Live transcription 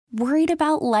Worried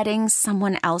about letting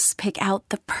someone else pick out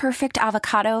the perfect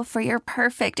avocado for your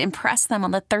perfect impress them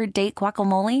on the third date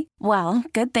guacamole? Well,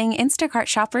 good thing Instacart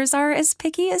shoppers are as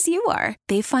picky as you are.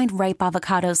 They find ripe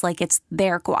avocados like it's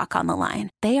their guac on the line.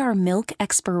 They are milk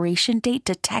expiration date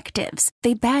detectives.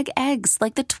 They bag eggs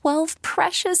like the 12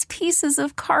 precious pieces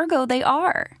of cargo they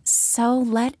are. So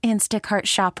let Instacart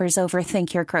shoppers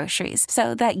overthink your groceries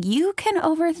so that you can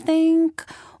overthink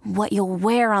what you'll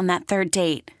wear on that third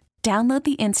date. Download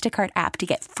the Instacart app to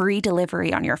get free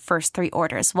delivery on your first 3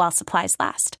 orders while supplies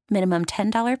last. Minimum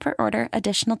 $10 per order.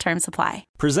 Additional terms apply.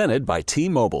 Presented by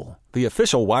T-Mobile, the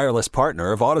official wireless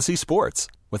partner of Odyssey Sports.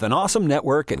 With an awesome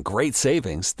network and great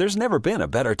savings, there's never been a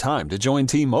better time to join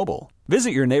T-Mobile. Visit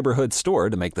your neighborhood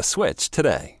store to make the switch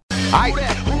today. You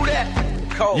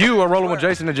are rolling with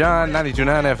Jason and John,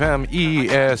 92.9 FM,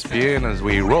 ESPN, as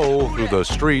we roll through the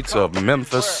streets of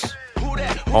Memphis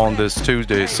on this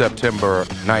Tuesday, September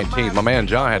 19th. My man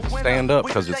John had to stand up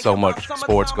because there's so much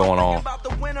sports going on.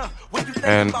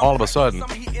 And all of a sudden,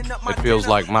 it feels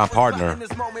like my partner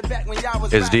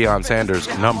is Deion Sanders'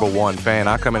 #1 fan.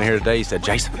 I come in here today, he said,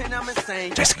 Jessica,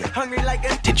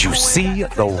 did you see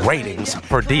the ratings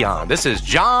for Deion? This is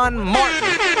John Martin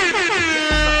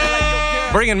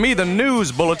bringing me the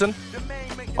news bulletin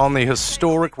on the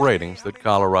historic ratings that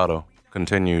Colorado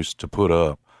continues to put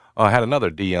up. I had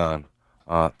another Deion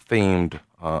themed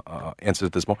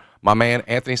incident this morning. My man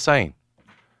Anthony Sane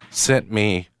sent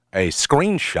me a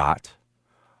screenshot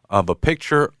of a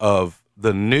picture of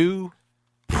the new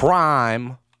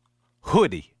Prime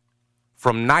hoodie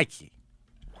from Nike.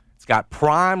 It's got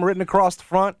Prime written across the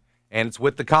front, and it's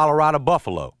with the Colorado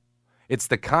Buffalo. It's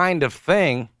the kind of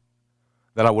thing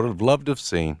that I would have loved to have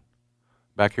seen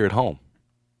back here at home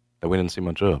that we didn't see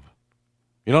much of.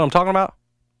 You know what I'm talking about?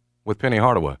 With Penny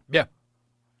Hardaway. Yeah.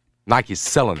 Nike's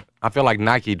selling it. I feel like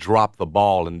Nike dropped the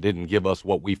ball and didn't give us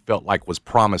what we felt like was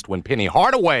promised when Penny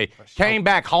Hardaway came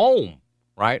back home,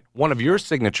 right? One of your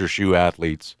signature shoe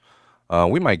athletes.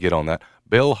 We might get on that.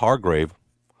 Bill Hargrave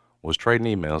was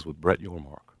trading emails with Brett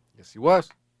Yormark. Yes, he was.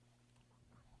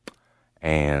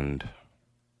 And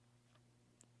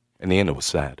in the end, it was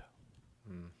sad.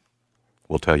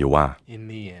 We'll tell you why. In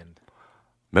the end.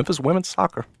 Memphis women's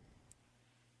soccer.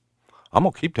 I'm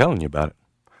going to keep telling you about it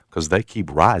because they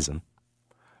keep rising.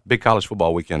 Big college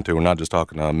football weekend, too. We're not just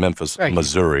talking Memphis,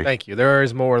 Missouri. Thank you. There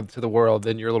is more to the world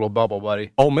than your little bubble,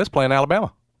 buddy. Ole Miss playing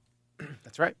Alabama.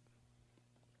 That's right.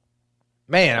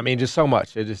 Man, I mean, just so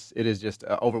much. It is just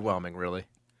overwhelming, really.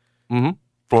 Mm-hmm.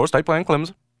 Florida State playing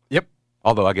Clemson. Yep.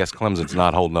 Although I guess Clemson's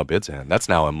not holding up its end. That's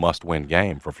now a must-win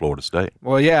game for Florida State.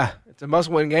 Well, yeah. It's a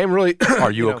must-win game, really. Are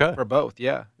you okay? For both,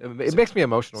 yeah. It makes me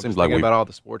emotional Seems just like thinking about all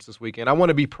the sports this weekend. I want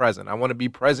to be present. I want to be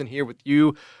present here with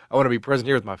you. I want to be present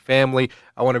here with my family.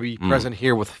 I want to be present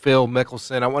here with Phil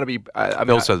Mickelson. I want to be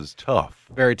Phil says it's tough.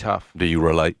 Very tough. Do you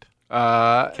relate?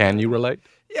 Can you relate?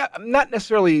 Yeah, not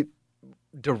necessarily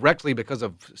directly because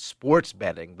of sports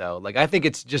betting, though. Like, I think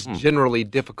it's just generally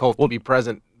difficult to be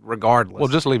present regardless. Well,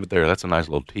 just leave it there. That's a nice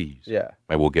little tease. Yeah.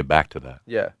 Maybe we'll get back to that.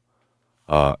 Yeah.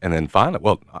 And then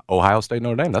finally, Ohio State,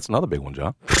 Notre Dame. That's another big one,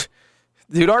 John.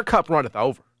 Dude, our cup runneth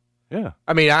over. Yeah.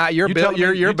 I mean, your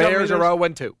Bears are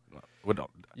 0-2.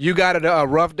 You got a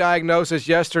rough diagnosis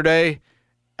yesterday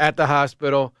at the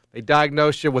hospital. They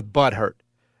diagnosed you with butt hurt.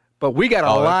 But we got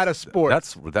a lot of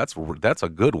sports. That's a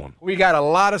good one. We got a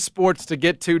lot of sports to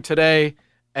get to today.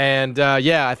 And,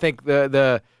 I think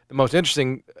the most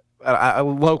interesting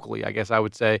locally, I guess I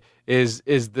would say, is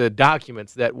the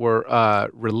documents that were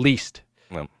released.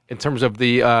 In terms of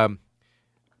the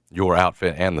your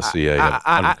outfit and the CA have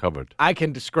uncovered. I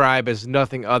can describe as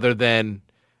nothing other than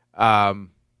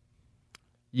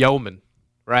yeoman,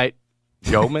 right?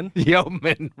 Yeoman?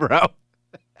 Yeoman, bro.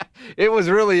 It was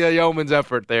really a yeoman's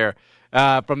effort there.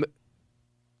 It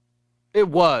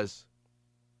was,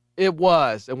 and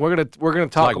we're gonna talk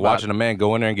it's like about watching a man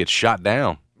go in there and get shot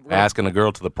down, asking a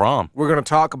girl to the prom. We're gonna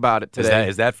talk about it today.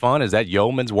 Is that fun? Is that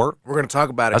yeoman's work? We're gonna talk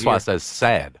about it. That's why I said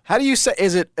sad. How do you say?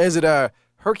 Is it a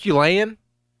Herculean?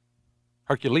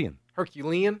 Herculean.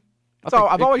 So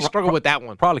I've always struggled with that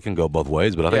one. Probably can go both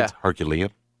ways, but I think it's Herculean.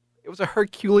 It was a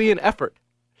Herculean effort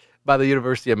by the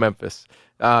University of Memphis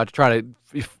to try to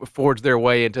forge their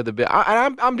way into the bit.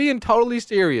 I'm being totally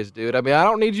serious, dude. I mean, I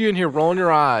don't need you in here rolling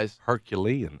your eyes.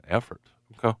 Herculean effort.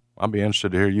 Okay. I'd be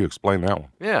interested to hear you explain that one.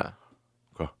 Yeah.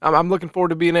 Okay. I'm looking forward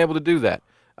to being able to do that.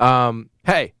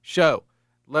 Hey, show,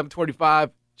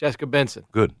 11:25, Jessica Benson.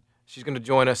 Good. She's going to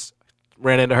join us.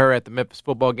 Ran into her at the Memphis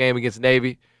football game against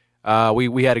Navy.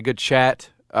 We had a good chat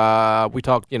We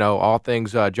talked, all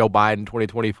things Joe Biden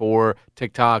 2024,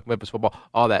 TikTok, Memphis football,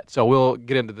 all that. So we'll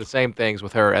get into the same things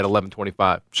with her at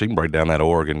 11:25. She can break down that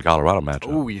Oregon-Colorado matchup.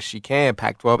 Oh, yes, she can.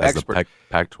 Pac-12 expert. The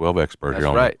Pac-12 expert That's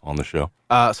here right. on the show.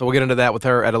 So we'll get into that with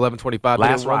her at 11:25.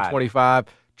 Last 1:25.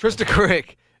 Trista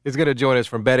Crick is going to join us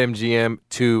from BetMGM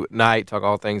tonight. Talk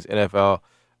all things NFL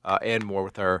and more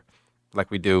with her, like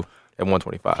we do at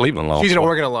 1:25. Cleveland lost. She's an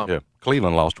Oregon alum. Yeah,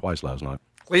 Cleveland lost twice last night.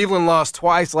 Cleveland lost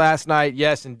twice last night.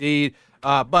 Yes, indeed.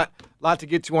 But a lot to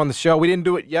get to on the show. We didn't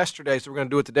do it yesterday, so we're going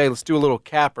to do it today. Let's do a little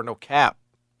cap or no cap.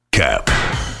 Cap.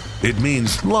 It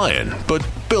means lion, but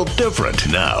built different.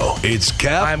 Now it's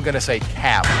cap I'm going to say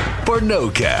cap. or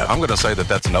no cap I'm going to say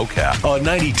that's no cap. on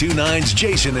 92.9's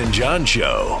Jason and John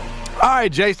Show. All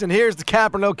right, Jason, here's the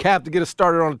cap or no cap to get us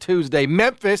started on a Tuesday.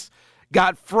 Memphis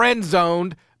got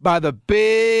friend-zoned by the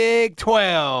Big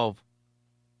 12.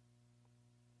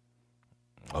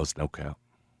 Oh, it's no cap.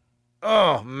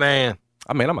 Oh, man.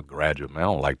 I mean, I'm a graduate, man. I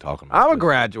don't like talking about I'm a this.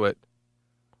 graduate.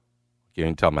 You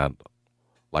ain't talking about,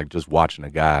 like, just watching a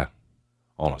guy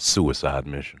on a suicide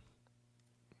mission.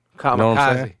 You know what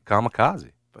I'm saying?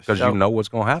 Kamikaze. Because sure. you know what's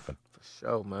going to happen. For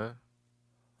sure, man.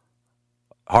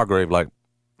 Hargrave, like,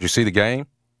 did you see the game?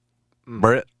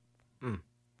 Brett?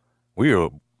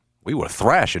 We were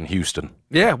thrashing Houston.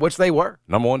 Yeah, which they were.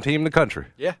 Number one team in the country.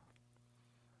 Yeah.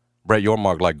 Brett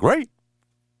Yormark, like, great.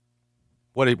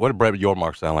 What did Brett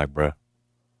Yormark sound like, Brett?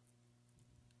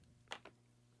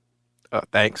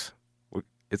 Thanks.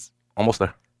 It's almost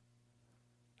there.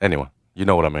 Anyway, you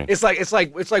know what I mean. It's like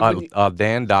when you,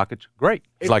 Dan Dockage, great.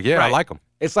 It's like, yeah, I right. like him.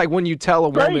 It's like when you tell a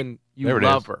woman you There it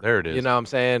love is. her. There it is. You know what I'm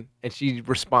saying? And she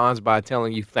responds by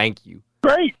telling you thank you.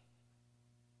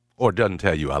 Or doesn't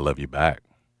tell you I love you back.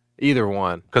 Either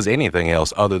one. Because anything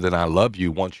else other than I love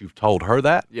you once you've told her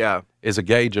that Yeah. is a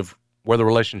gauge of where the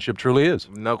relationship truly is.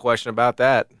 No question about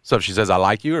that. So if she says I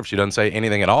like you, or if she doesn't say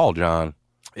anything at all, John,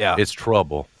 Yeah. it's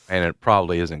trouble, and it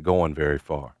probably isn't going very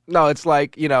far. No, it's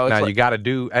like, it's Now like, you got to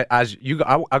do as you.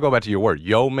 I'll go back to your word,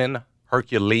 yeoman,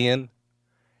 Herculean.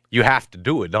 You have to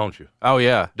do it, don't you? oh,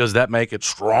 yeah. Does that make it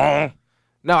strong?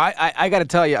 No, I got to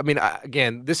tell you, I mean,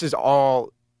 again, this was all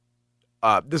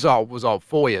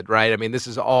FOIA'd, right? I mean, this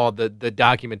is all the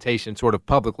documentation sort of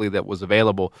publicly that was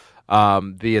available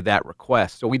via that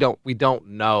request. So we don't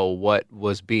know what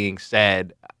was being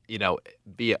said,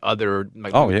 via other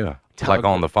like, Oh yeah, like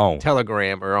on the phone.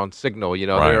 Telegram or on Signal. Right.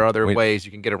 There are other ways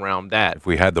you can get around that. If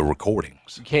we had the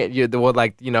recordings, You can't.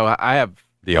 I have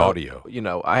the audio.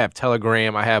 I have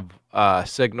Telegram. I have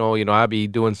Signal. I be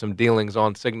doing some dealings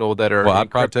on Signal that are. Well, I'd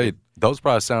probably encrypted. tell you those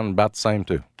probably sound about the same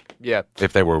too. Yeah.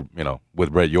 If they were,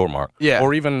 with Brett Yormark, Yeah.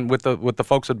 or even with the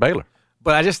folks at Baylor.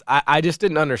 But I just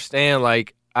didn't understand.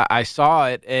 Like I saw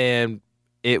it and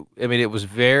it was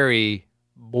very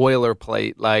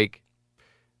boilerplate. Like,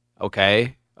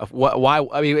 okay, why?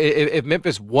 I mean, if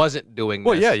Memphis wasn't doing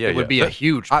this, it would be a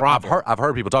huge problem. I've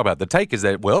heard people talk about it. The take is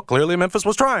that clearly Memphis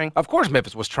was trying. Of course,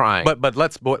 Memphis was trying. But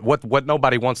what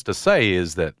nobody wants to say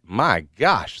is that, my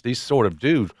gosh, these sort of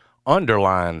dudes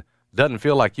underline doesn't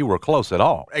feel like you were close at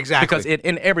all. Exactly. Because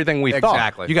in everything we thought.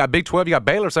 Exactly. You got Big 12, you got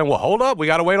Baylor saying, well, hold up, we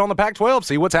got to wait on the Pac-12,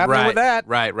 see what's happening with that.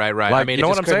 Right. Like, I mean, you know it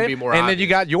what just I'm couldn't saying? be more And then you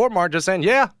got Yormark just saying,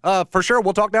 for sure,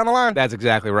 we'll talk down the line. That's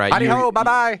exactly right. Howdy-ho,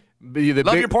 bye-bye.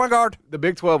 Love your point guard. The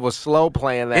Big 12 was slow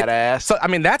playing that ass. So, I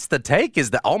mean, that's the take is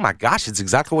that, oh, my gosh, it's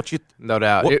exactly what you... No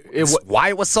doubt. It's why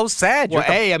it was so sad. Well,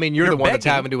 you're the one that's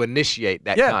begging. having to initiate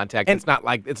that Yeah, contact. and- It's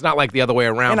not like the other way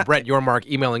around. Brett Yormark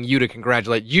emailing you to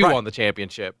congratulate you Right. on the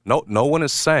championship. No one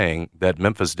is saying that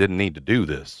Memphis didn't need to do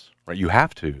this. Right? You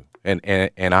have to. And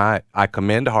I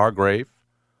commend Hargrave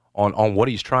on what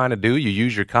he's trying to do. You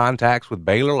use your contacts with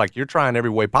Baylor like you're trying every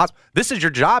way possible. This is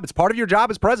your job. It's part of your job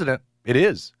as president. It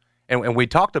is. And we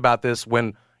talked about this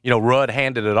when, Rudd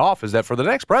handed it off, is that for the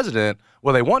next president,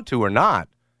 whether they want to or not,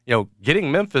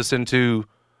 getting Memphis into,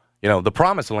 the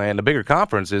promised land, the bigger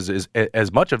conference is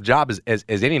as much of a job as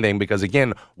anything because,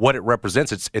 again, what it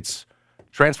represents, it's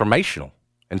transformational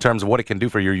in terms of what it can do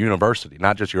for your university,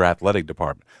 not just your athletic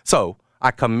department. So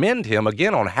I commend him,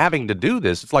 again, on having to do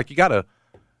this. It's like you got to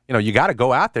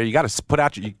go out there. You got to put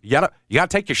out you got to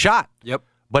take your shot. Yep.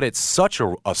 But it's such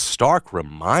a stark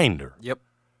reminder. Yep.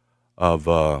 Of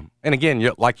and again,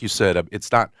 like you said,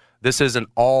 this isn't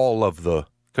all of the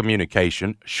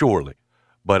communication, surely,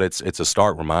 but it's a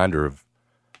stark reminder of,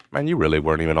 man, you really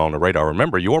weren't even on the radar.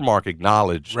 Remember, Yormark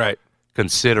acknowledged, Right.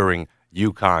 considering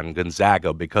UConn,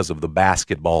 Gonzaga because of the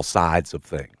basketball sides of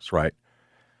things, right?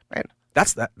 Man,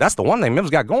 that's the one thing Memphis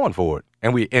got going for it,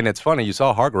 and it's funny you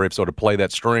saw Hargrave sort of play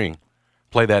that string,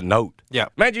 play that note. Yeah.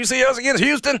 Man, did you see us against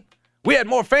Houston? We had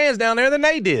more fans down there than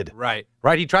they did. Right.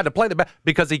 Right? He tried to play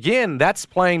because, again, that's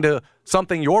playing to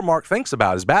something your Mark thinks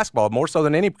about is basketball more so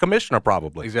than any commissioner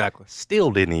probably. Exactly. Still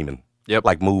didn't even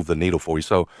move the needle for you.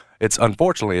 So it is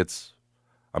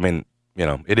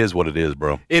what it is,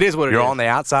 bro. It is what it is. You're on the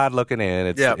outside looking in.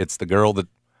 It's the girl that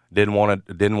didn't want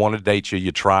to date you.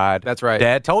 You tried. That's right.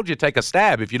 Dad told you to take a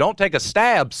stab. If you don't take a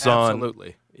stab, son,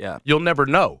 absolutely. Yeah. You'll never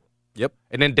know. Yep.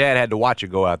 And then Dad had to watch you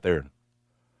go out there.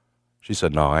 She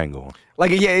said, "No, I ain't going."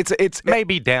 It's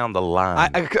maybe down the line.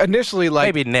 Initially,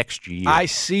 maybe next year. I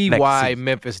see why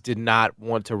Memphis did not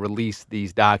want to release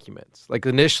these documents.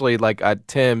 Initially,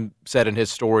 Tim said in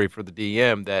his story for the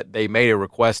DM that they made a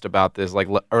request about this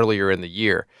earlier in the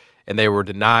year, and they were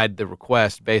denied the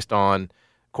request based on,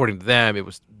 according to them, it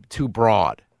was too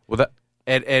broad. Well,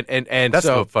 that's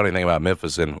the funny thing about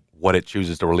Memphis and what it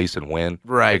chooses to release and when.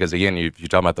 Right. Because, again, you're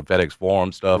talking about the FedEx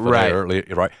Forum stuff. Right.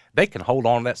 Right. They can hold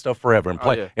on to that stuff forever and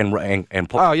play and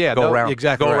play,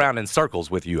 go around in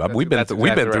circles with you. We've been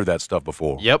through that stuff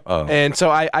before. Yep. And so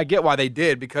I get why they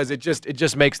did, because it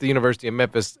just makes the University of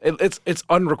Memphis it's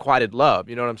unrequited love.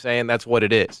 You know what I'm saying? That's what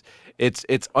it is.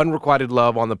 It's unrequited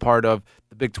love on the part of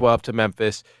the Big 12 to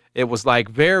Memphis. It was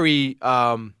very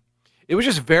it was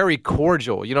just very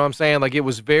cordial. You know what I'm saying? It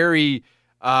was very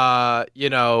there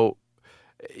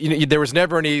was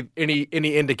never any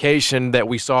indication that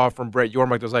we saw from Brett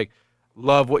Yormark that was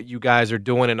love what you guys are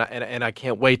doing, and I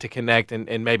can't wait to connect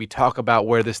and maybe talk about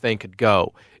where this thing could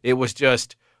go. It was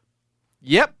just,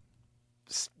 yep,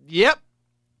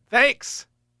 thanks.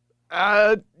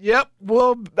 Yep.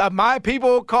 Well, my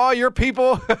people call your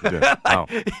people.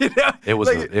 It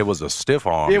was a stiff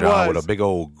arm, John, with a big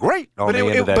old great on the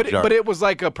end of that jar. But it was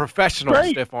like a professional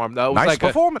stiff arm, though. It was nice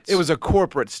performance. It was a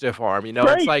corporate stiff arm.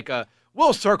 It's like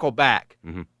we'll circle back.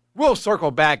 Mm-hmm. We'll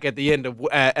circle back at the end of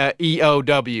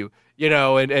EOW.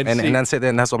 And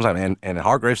that's what I'm saying. And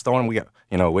Hargrave's throwing, we got,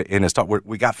 in his talk,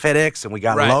 we got FedEx and we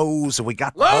got Lowe's and we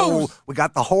got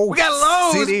the whole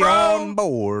city on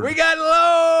board. We got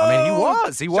Lowe's. I mean, he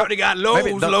was. Somebody got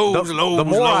Lowe's. The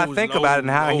more I think about it and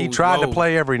how he tried to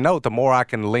play every note, the more I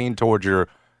can lean towards your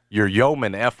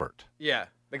yeoman effort. Yeah,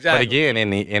 exactly. But again,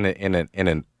 in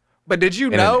an But did you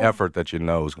know an effort that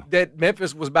that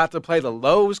Memphis was about to play the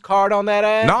Lowe's card on that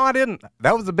ad? No, I didn't.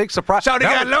 That was a big surprise. So they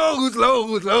got Lowe's.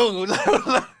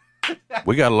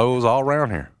 We got Lowe's all around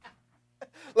here.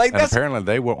 And apparently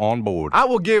they were on board. I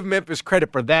will give Memphis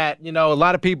credit for that. A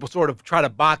lot of people sort of try to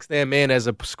box them in as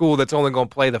a school that's only going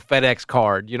to play the FedEx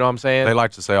card. You know what I'm saying? They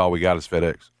like to say all we got is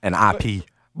FedEx and IP.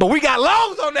 But we got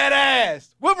Lowe's on that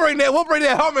ass. We'll bring that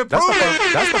home and prove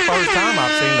it. That's the first time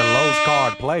I've seen the Lowe's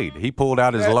card played. He pulled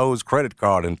out his Lowe's credit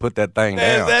card and put that thing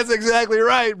down. That's exactly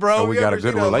right, bro. So we got a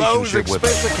good relationship with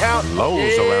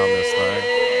Lowe's around this thing.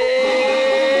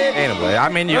 Anyway, I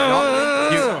mean,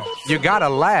 you got to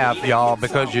laugh, y'all,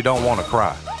 because you don't want to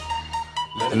cry.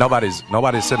 Nobody's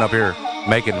sitting up here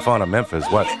making fun of Memphis.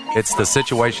 It's the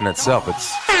situation itself.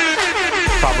 It's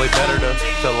probably better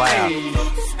to laugh.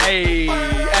 Hey,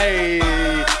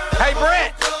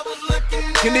 Brett,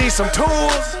 you need some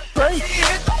tools? Great.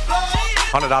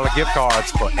 $100 gift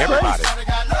cards for everybody.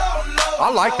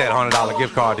 I like that $100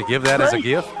 gift card to give that as a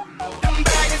gift.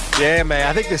 Yeah, man.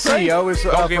 I think the CEO is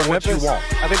go get what Memphis. You want.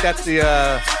 I think that's the.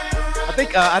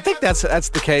 I think that's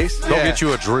the case. Go get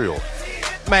you a drill.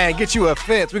 Man, get you a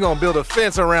fence. We're gonna build a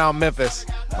fence around Memphis.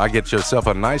 I get yourself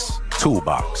a nice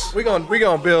toolbox. We're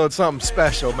gonna build something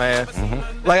special, man.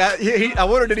 Mm-hmm. I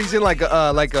wonder that he's in like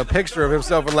a picture of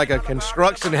himself in a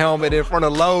construction helmet in front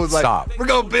of Lowe's. Stop. We're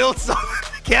gonna build something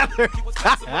together.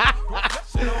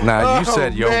 Now, you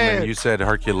said yeoman, you said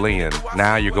Herculean.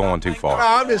 Now you're going too far. No,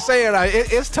 I'm just saying,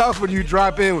 it's tough when you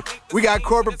drop in. We got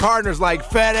corporate partners like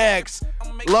FedEx,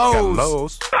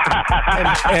 Lowe's.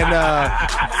 and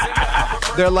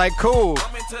they're like, cool.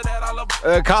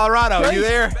 Colorado, you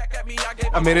there?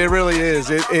 I mean, it really is.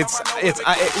 You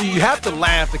have to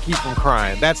laugh to keep from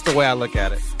crying. That's the way I look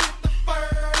at it. You know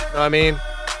what I mean?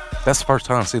 That's the first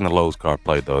time I've seen the Lowe's card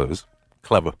played, though. It was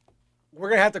clever. We're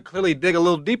going to have to clearly dig a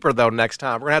little deeper, though, next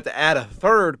time. We're going to have to add a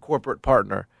third corporate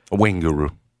partner. A wing guru.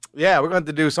 Yeah, we're going to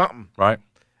have to do something. Right.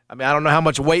 I mean, I don't know how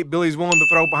much weight Billy's willing to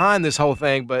throw behind this whole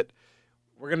thing, but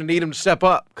we're going to need him to step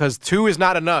up because 2 is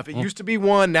not enough. It used to be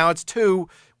 1. Now it's 2.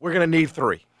 We're going to need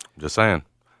 3. Just saying.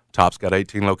 Top's got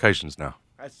 18 locations now.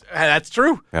 That's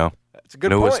true. Yeah. That's a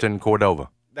good Newest point. in Cordova.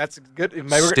 That's good.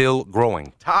 Still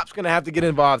growing. Top's going to have to get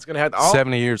involved. It's going to have to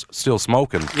 70 years still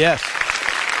smoking. Yes.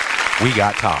 We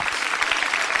got Tops.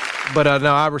 But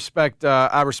no, I respect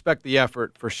the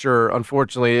effort for sure.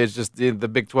 Unfortunately, it's just the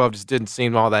Big 12 just didn't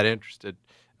seem all that interested,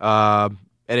 and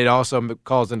it also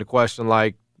calls into question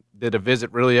did a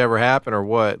visit really ever happen or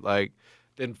what? Like,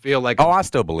 didn't feel like. Oh, I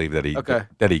still believe that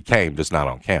he came, just not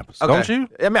on campus. Okay. Don't you?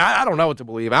 I mean, I don't know what to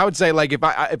believe. I would say, like, if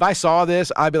I saw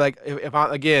this, I'd be like,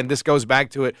 again, this goes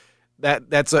back to it.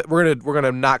 We're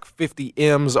gonna knock 50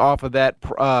 M's off of that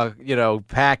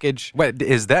package. Wait,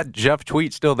 is that Jeff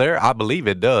tweet still there? I believe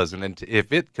it does, and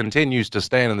if it continues to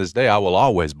stand in this day, I will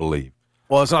always believe.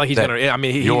 Well, it's not like he's gonna. I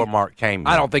mean, your mark came.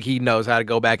 I don't think he knows how to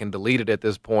go back and delete it at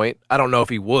this point. I don't know if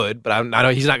he would, but I know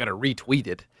he's not gonna retweet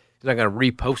it. He's not gonna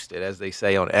repost it, as they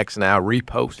say on X now.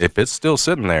 Repost. If it's still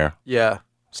sitting there, yeah,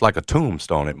 it's like a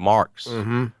tombstone. It marks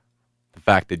the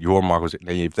fact that your mark was.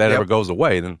 If that ever goes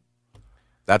away, then.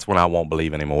 That's when I won't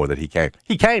believe anymore that he came.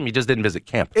 He came, he just didn't visit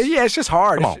campus. Yeah, it's just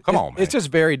hard. Come on, man. It's just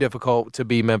very difficult to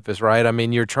be Memphis, right? I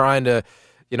mean, you're trying to,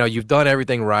 you've done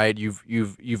everything right.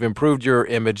 You've improved your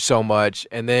image so much,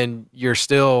 and then you're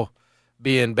still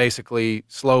being basically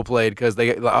slow played because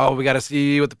we got to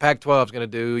see what the Pac-12 is going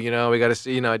to do. We got to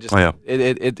see.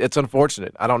 It's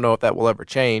unfortunate. I don't know if that will ever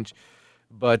change,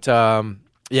 but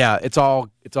it's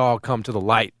all come to the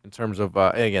light in terms of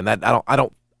again that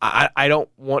I don't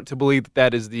want to believe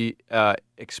that is the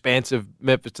expansive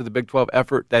Memphis to the Big 12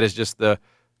 effort. That is just the,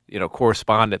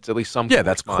 correspondence, at least some. Yeah,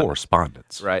 that's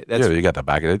correspondence. Right. You got the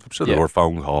back of it. I'm sure there were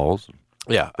phone calls.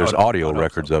 Yeah. There's audio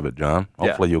records of it, John.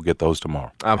 Hopefully you'll get those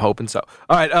tomorrow. I'm hoping so.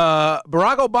 All right.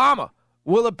 Barack Obama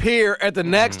will appear at the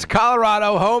next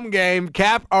Colorado home game,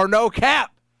 cap or no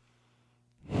cap.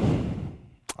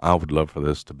 I would love for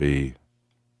this to be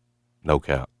no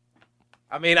cap.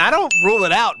 I mean, I don't rule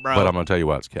it out, bro. But I'm going to tell you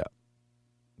why it's capped.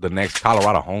 The next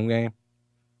Colorado home game,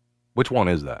 which one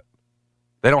is that?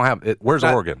 They don't have it. Where's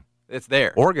Oregon? It's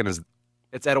there. Oregon is.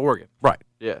 It's at Oregon. Right.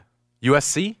 Yeah.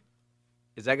 USC?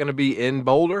 Is that going to be in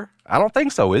Boulder? I don't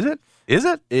think so. Is it? Is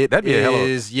it? That'd be a hell of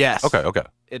a... yes. Okay.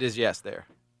 It is yes there.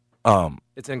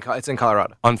 It's in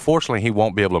Colorado. Unfortunately, he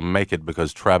won't be able to make it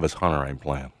because Travis Hunter ain't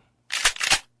playing.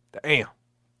 Damn.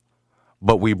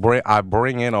 But I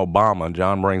bring in Obama.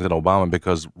 John brings in Obama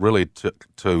because really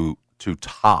to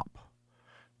top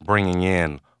bringing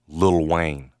in Lil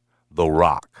Wayne, The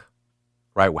Rock,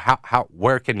 right?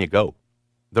 Where can you go?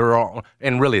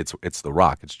 And really it's The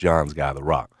Rock. It's John's guy, The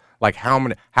Rock. Like how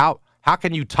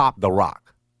can you top The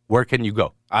Rock? Where can you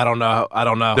go? I don't know.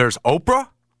 There's Oprah.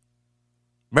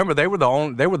 Remember they were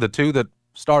the two that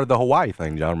started the Hawaii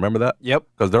thing, John. Remember that? Yep.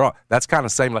 Because that's kind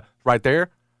of same right there.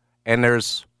 And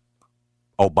there's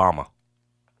Obama.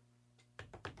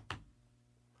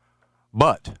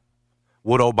 But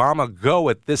would Obama go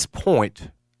at this point?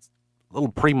 A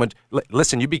little premature.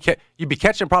 Listen, you'd be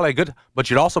catching probably a good, but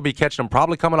you'd also be catching them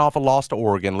probably coming off a loss to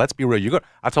Oregon. Let's be real.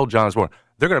 I told John this morning,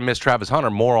 they're going to miss Travis Hunter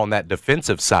more on that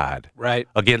defensive side, right?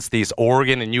 Against these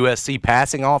Oregon and USC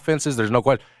passing offenses. There's no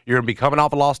question. You're going to be coming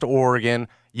off a loss to Oregon.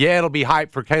 Yeah, it'll be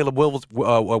hype for Caleb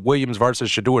Williams versus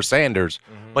Shedeur Sanders,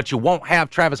 but you won't have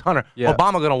Travis Hunter. Yeah.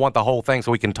 Obama going to want the whole thing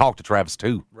so he can talk to Travis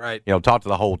too. Right. Talk to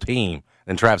the whole team,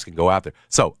 and Travis can go out there.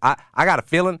 So I got a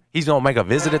feeling he's going to make a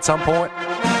visit at some point.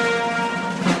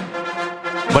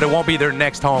 But it won't be their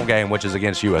next home game, which is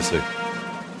against USC.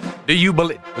 Do you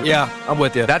believe? Yeah, I'm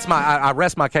with you. That's I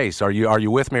rest my case. Are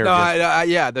you with me? Or no,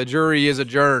 yeah. The jury is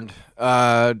adjourned,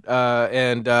 and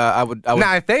I would.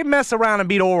 Now, if they mess around and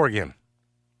beat Oregon,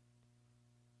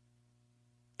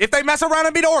 as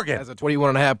a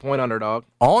 21.5-point underdog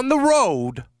on the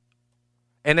road,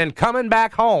 and then coming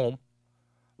back home,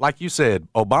 like you said,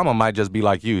 Obama might just be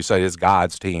like you, say it's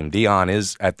God's team. Dion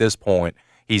is at this point.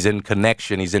 He's in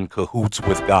connection. He's in cahoots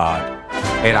with God.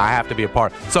 And I have to be a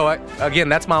part. So, again,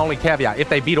 that's my only caveat. If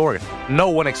they beat Oregon, no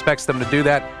one expects them to do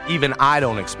that. Even I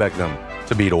don't expect them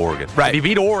to beat Oregon. Right. If you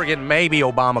beat Oregon, maybe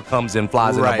Obama comes in,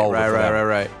 flies in the bowl.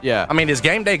 Right. Yeah. I mean, is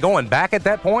game day going back at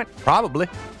that point? Probably.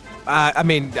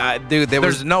 Dude,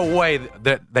 there's no way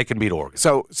that they can beat Oregon.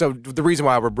 So the reason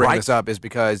why we're bringing this up is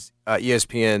because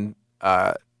ESPN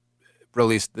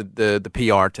released the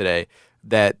PR today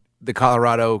that the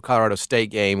Colorado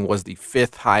State game was the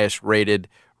 5th highest rated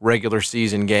regular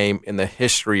season game in the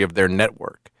history of their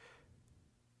network.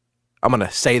 I'm going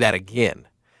to say that again.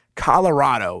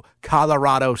 Colorado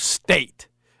State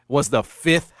was the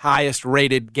 5th highest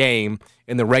rated game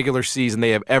in the regular season they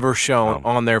have ever shown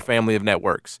on their family of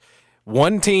networks.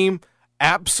 One team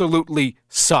absolutely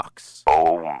sucks.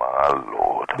 Oh, my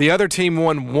Lord. The other team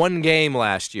won one game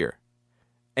last year,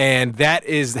 and that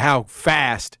is how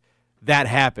fast that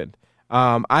happened.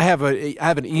 I have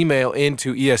an email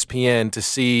into ESPN to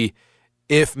see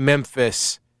if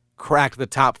Memphis cracked the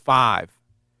top 5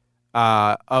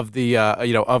 of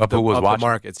the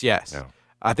markets. Yes, yeah.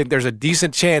 I think there's a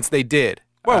decent chance they did.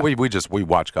 Well, we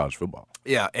watch college football.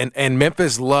 Yeah, and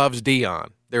Memphis loves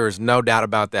Dion. There is no doubt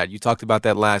about that. You talked about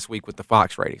that last week with the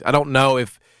Fox ratings. I don't know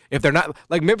if they're not –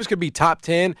 like Memphis could be top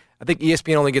 10. I think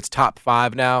ESPN only gets top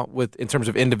 5 now in terms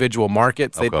of individual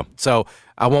markets. Okay. So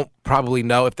I won't probably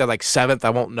know if they're like 7th. I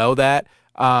won't know that.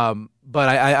 But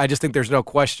I just think there's no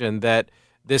question that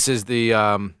this is the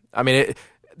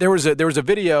there was a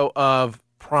video of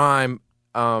Prime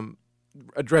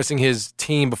addressing his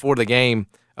team before the game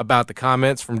about the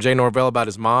comments from Jay Norvell about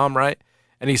his mom, right?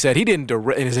 And he said he didn't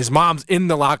and his mom's in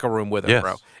the locker room with him, yes.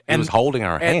 bro. And he was holding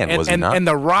her hand, was he not? And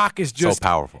The Rock is just so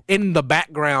powerful. In the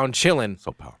background chilling.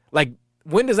 So powerful. Like,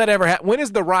 when does that ever happen? When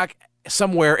is The Rock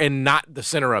somewhere and not the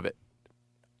center of it?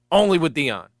 Only with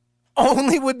Dion.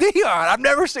 Only with Dion. I've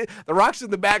never seen The Rock's in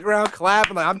the background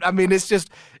clapping.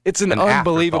 It's an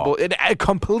unbelievable, a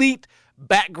complete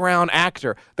background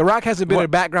actor. The Rock hasn't been a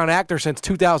background actor since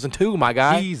 2002, my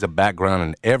guy. He's a background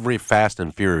in every Fast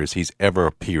and Furious he's ever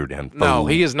appeared in. No,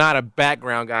 he is not a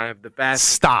background guy of the Fast.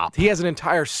 Stop. He has an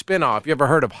entire spinoff. You ever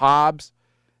heard of Hobbs?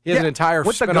 He has an entire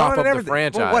spinoff of the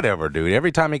franchise. Well, whatever, dude.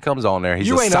 Every time he comes on there, he's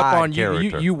a side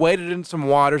character. You waded in some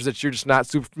waters that you're just not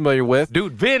super familiar with.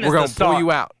 Dude, Vin We're is the gonna pull star.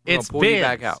 you out. It's pull you Vin's.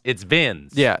 back out. It's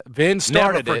Vin's. Yeah, Vin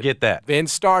started Never forget that. Vin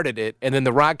started it, and then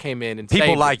The Rock came in and people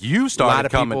saved like it. you started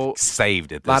coming, people,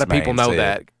 saved it. A lot of people know said.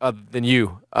 that other than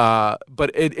you. But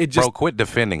it just Bro, quit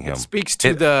defending him. it speaks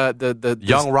to the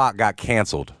Young Rock got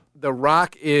canceled. The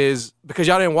Rock is because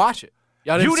y'all didn't watch it.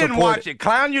 Y'all You didn't support watch it,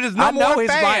 clown. You're his I number know one his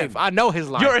fan. life. I know his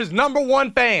life. You're his number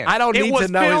one fan. I don't need it was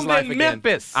to know his filmed life in again.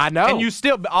 Memphis. I know. And you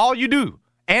still, all you do,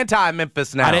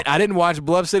 anti-Memphis now. I didn't watch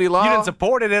Bluff City Law. You didn't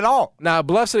support it at all. Now,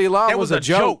 Bluff City Law It was a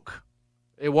joke.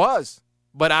 It was.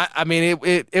 But I mean,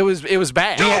 it was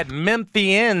bad. We had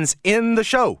Memphians in the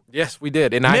show. Yes, we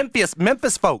did. And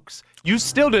Memphis folks. You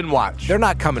still didn't watch. they're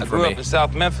not coming for Grew me. up in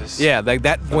South Memphis. Yeah, like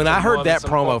that. When I heard that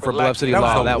promo for Bluff City That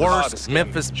Law, was the that was worst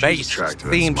Memphis-based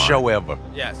attractive and themed smart. show ever.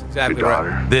 yes, exactly Your right.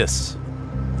 daughter This.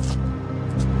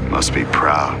 must be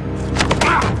proud.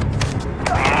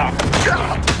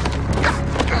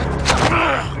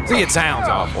 See, it sounds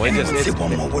awful. It's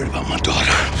one more word about my daughter.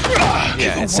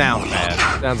 yeah, it sounds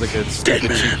bad. Sounds like a stupid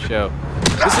cheap show.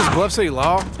 This is Bluff City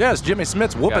Law. Yes, Jimmy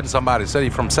Smith's whooping somebody. Said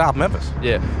he's from South Memphis.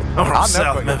 Yeah, I'll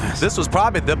never forget. This was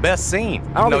probably the best scene.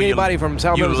 I don't think anybody from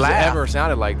South you Memphis has laugh. ever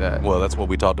sounded like that. Well, that's what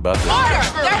we talked about. Order!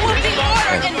 There will be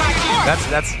order in my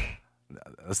court.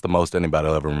 That's the most anybody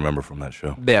will ever remember from that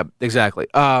show. Yeah, exactly.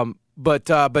 But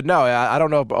no, I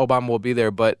don't know if Obama will be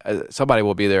there, but somebody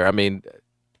will be there. I mean,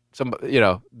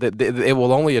 it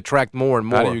will only attract more and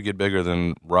more. How do you get bigger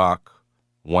than Rock,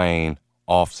 Wayne,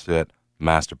 Offset,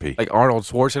 Master P? Like Arnold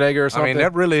Schwarzenegger or I something? mean,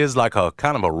 that really is like a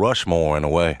kind of a Rushmore in a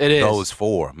way. It is. Those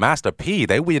four. Master P,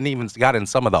 they wouldn't even got in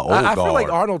some of the old I guard. feel like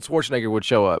Arnold Schwarzenegger would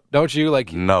show up, don't you?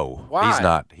 Like, No. Why? He's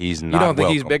not. He's not you don't think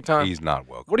he's welcome. big time? He's not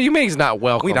welcome. What do you mean he's not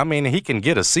welcome? Wait, I mean, he can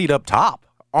get a seat up top.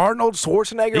 Arnold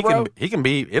Schwarzenegger, bro? He can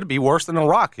be. It'd be worse than The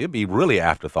Rock. It'd be really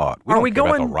afterthought. Are don't we care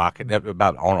about going- The Rock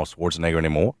about Arnold Schwarzenegger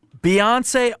anymore?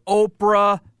 Beyonce,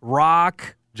 Oprah,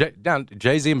 Rock.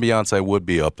 Jay-Z and Beyonce would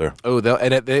be up there. Oh, they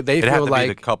It'd have feel to like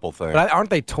be the couple thing. But aren't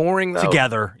they touring though?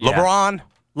 Together. Yeah.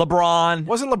 LeBron.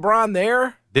 Wasn't LeBron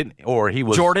there? Or he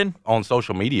was Jordan? on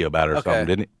social media about it or Okay. something,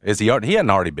 didn't he? Is he? He hadn't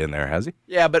already been there, has he?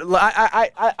 Yeah, but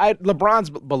LeBron's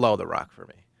below The Rock for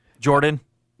me. Jordan.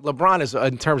 LeBron is,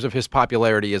 in terms of his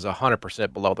popularity, is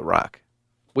 100% below The Rock.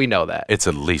 We know that. It's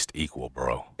at least equal,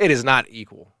 bro. It is not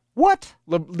equal. What?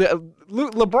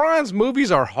 LeBron's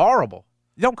movies are horrible.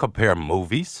 You don't compare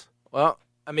movies. Well,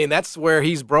 I mean, that's where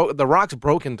he's broke. The Rock's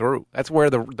broken through. That's where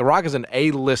the Rock is an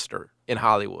A-lister in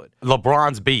Hollywood.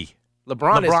 LeBron's B.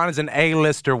 LeBron is an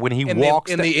A-lister when he in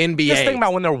walks in the NBA. Just think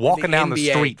about when they're walking down the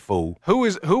NBA. street, fool. Who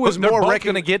is They're more both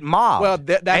going to get mobbed. Well,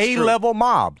 that's true. A-level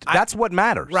mobbed. That's what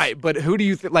matters. Right, but who do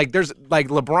you think? Like, there's like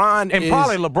LeBron, And is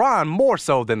probably LeBron more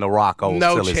so than the Rock. Old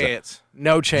no silly chance.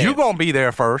 No chance. You gonna be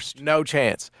there first? No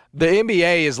chance. The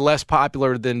NBA is less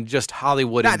popular than just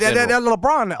Hollywood in general.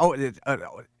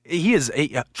 LeBron, he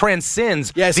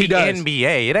transcends Yes, the he does.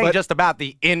 NBA. It ain't But just about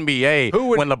the NBA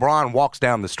when LeBron walks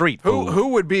down the street. Fool. Who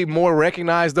would be more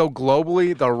recognized though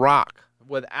globally? The Rock,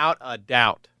 without a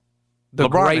doubt. The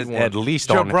LeBron great is one. at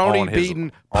least on Jabroni his-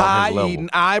 beating, on pie his level. eating,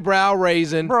 eyebrow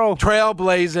raising, Bro.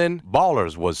 trailblazing.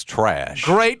 Ballers was trash.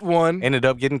 Great one. Ended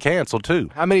up getting canceled too.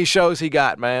 How many shows he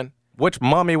got, man? Which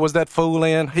mummy was that fool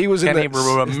in? He was in Can't the,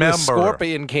 even remember. the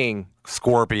Scorpion King.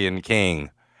 Scorpion King.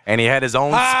 And he had his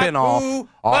own spinoff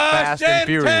off Fast and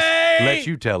Furious. Let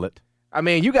you tell it. I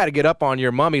mean, you got to get up on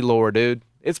your mummy lore, dude.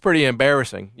 It's pretty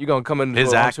embarrassing. You're going to come into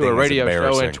a radio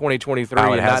show in 2023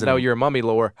 and not know your mummy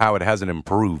lore. How it hasn't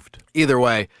improved. Either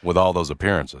way. With all those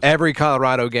appearances. Every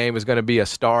Colorado game is going to be a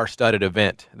star-studded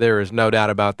event. There is no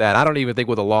doubt about that. I don't even think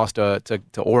with a loss to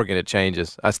Oregon it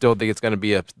changes. I still think it's going to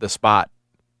be the spot,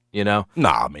 you know?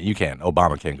 Nah, I mean, you can't.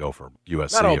 Obama can't go for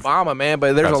USC. Not Obama, man,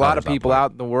 but there's a lot of people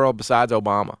out in the world besides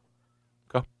Obama.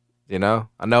 Okay. You know?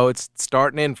 I know it's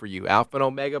starting in for you. Alpha and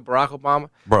Omega, Barack Obama.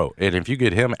 Bro, and if you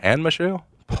get him and Michelle,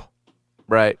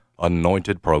 right.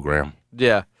 Anointed program.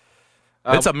 Yeah.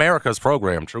 It's America's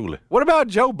program, truly. What about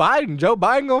Joe Biden? Joe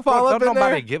Biden going to fall up in there? Don't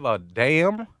nobody give a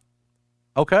damn.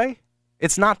 Okay?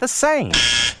 It's not the same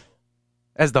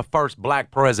as the first black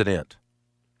president.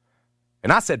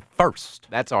 And I said first.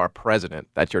 That's our president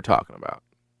that you're talking about.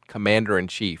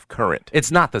 Commander-in-Chief, current.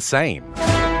 It's not the same.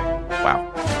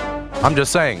 Wow. I'm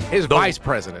just saying. His vice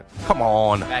president. Come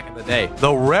on. Back in the day.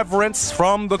 The reverence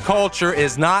from the culture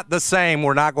is not the same.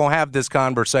 We're not going to have this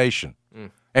conversation.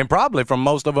 And probably from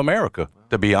most of America,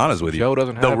 to be honest with you. Joe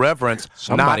doesn't have the reverence,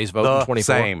 somebody's not voting the 24.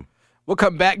 same. We'll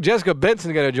come back. Jessica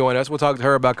Benson is going to join us. We'll talk to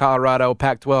her about Colorado,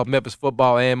 Pac-12, Memphis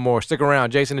football, and more. Stick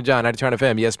around. Jason and John, 90 Turn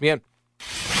FM, ESPN.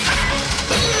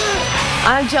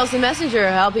 I'm Chelsea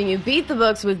Messenger, helping you beat the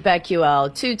books with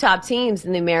BetQL. Two top teams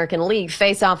in the American League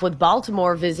face off with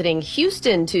Baltimore visiting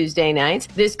Houston Tuesday night.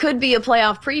 This could be a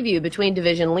playoff preview between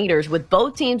division leaders, with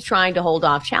both teams trying to hold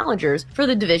off challengers for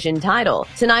the division title.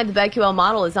 Tonight, the BetQL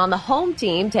model is on the home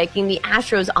team, taking the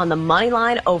Astros on the money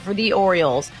line over the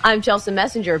Orioles. I'm Chelsea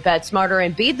Messenger. Bet smarter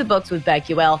and beat the books with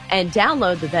BetQL, and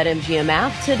download the BetMGM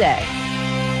app today.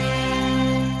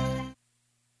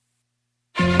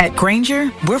 At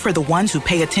Grainger, we're for the ones who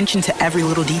pay attention to every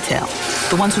little detail.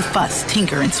 The ones who fuss,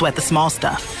 tinker, and sweat the small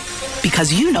stuff.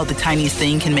 Because you know the tiniest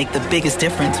thing can make the biggest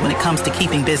difference when it comes to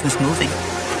keeping business moving.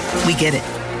 We get it.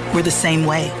 We're the same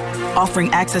way. Offering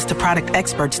access to product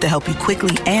experts to help you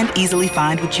quickly and easily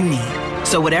find what you need.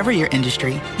 So whatever your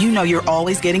industry, you know you're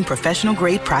always getting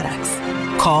professional-grade products.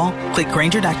 Call, click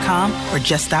Grainger.com, or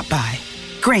just stop by.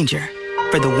 Grainger,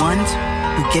 for the ones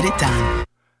who get it done.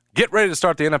 Get ready to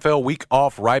start the NFL week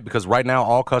off right, because right now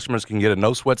all customers can get a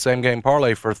no-sweat same-game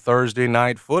parlay for Thursday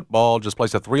night football. Just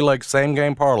place a 3-leg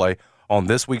same-game parlay on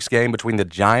this week's game between the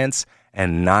Giants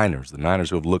and Niners, the Niners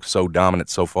who have looked so dominant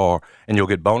so far, and you'll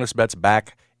get bonus bets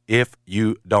back if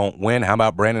you don't win. How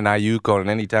about Brandon Ayuk on an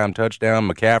anytime touchdown,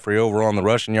 McCaffrey over on the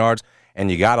rushing yards? And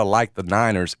you got to like the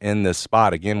Niners in this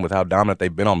spot, again, with how dominant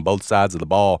they've been on both sides of the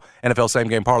ball. NFL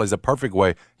same-game parlay is a perfect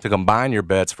way to combine your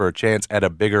bets for a chance at a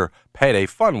bigger payday.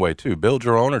 Fun way, too. Build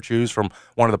your own or choose from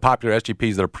one of the popular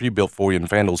SGPs that are pre-built for you in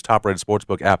FanDuel's top-rated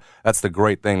sportsbook app. That's the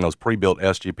great thing, those pre-built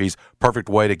SGPs. Perfect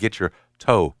way to get your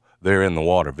toe there in the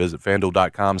water. Visit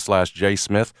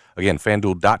FanDuel.com/JSmith. Again,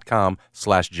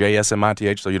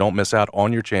 FanDuel.com/JSMITH, so you don't miss out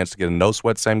on your chance to get a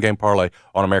no-sweat same-game parlay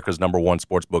on America's #1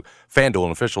 sportsbook. FanDuel,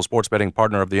 an official sports betting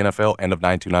partner of the NFL and of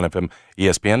 929 FM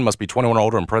ESPN. Must be 21 or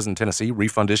older and present in Tennessee.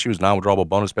 Refund issues, non-withdrawable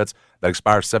bonus bets that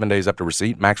expire 7 days after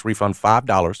receipt. Max refund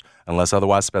 $5 unless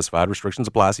otherwise specified. Restrictions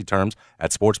apply. See terms at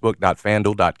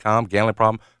sportsbook.fanduel.com. Gambling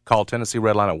problem? Call Tennessee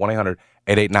Redline at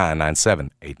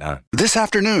 1-800-889-9789. This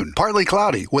afternoon, partly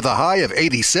cloudy with a high of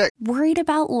 86. Worried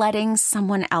about letting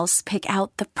someone else pick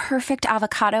out the perfect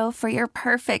avocado for your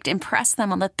perfect impress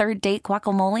them on the third date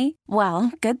guacamole?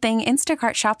 Well, good thing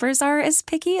Instacart shoppers are as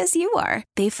picky as you are.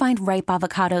 They find ripe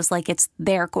avocados like it's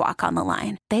their guac on the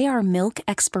line. They are milk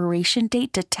expiration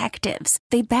date detectives.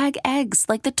 They bag eggs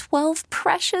like the 12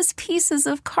 precious pieces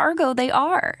of cargo they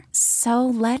are. So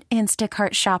let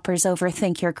Instacart shoppers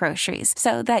overthink your groceries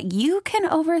so that you can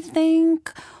overthink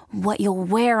what you'll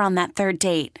wear on that third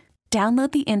date. Download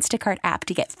the Instacart app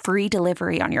to get free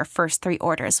delivery on your first 3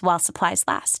 orders while supplies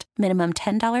last. Minimum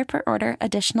 $10 per order.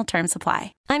 Additional terms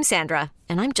apply. I'm Sandra,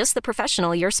 and I'm just the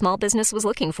professional your small business was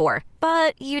looking for.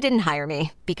 But you didn't hire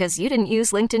me because you didn't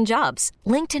use LinkedIn Jobs.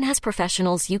 LinkedIn has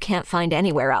professionals you can't find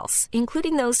anywhere else,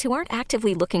 including those who aren't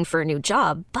actively looking for a new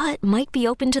job, but might be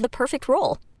open to the perfect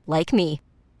role, like me.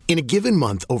 In a given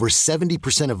month, over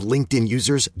 70% of LinkedIn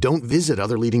users don't visit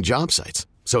other leading job sites.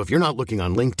 So if you're not looking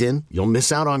on LinkedIn, you'll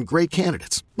miss out on great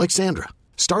candidates like Sandra.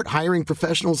 Start hiring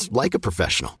professionals like a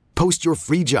professional. Post your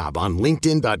free job on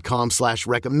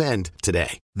linkedin.com/recommend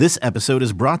today. This episode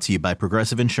is brought to you by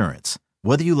Progressive Insurance.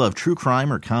 Whether you love true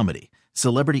crime or comedy,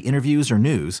 celebrity interviews or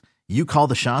news, you call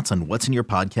the shots on what's in your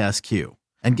podcast queue.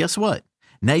 And guess what?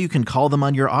 Now you can call them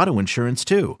on your auto insurance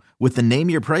too with the Name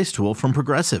Your Price tool from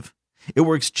Progressive. It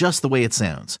works just the way it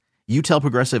sounds. You tell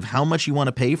Progressive how much you want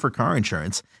to pay for car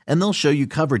insurance, and they'll show you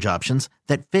coverage options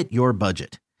that fit your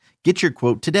budget. Get your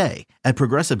quote today at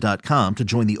Progressive.com to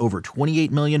join the over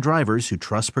 28 million drivers who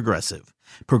trust Progressive.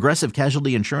 Progressive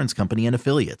Casualty Insurance Company and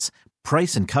Affiliates.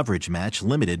 Price and coverage match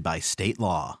limited by state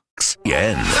law.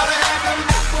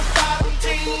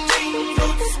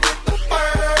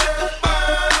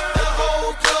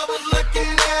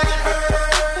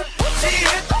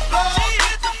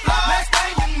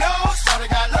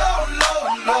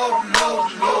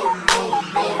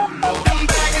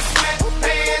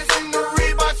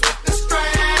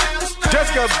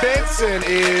 Jessica Benson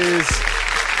is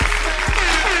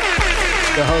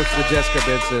the host of the Jessica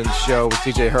Benson Show with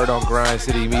TJ Hurd on Grind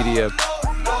City Media,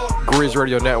 Grizz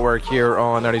Radio Network here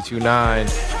on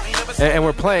 92.9. And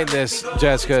we're playing this,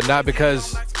 Jessica, not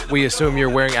because we assume you're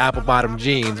wearing apple-bottom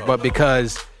jeans, but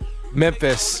because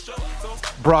Memphis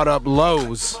brought up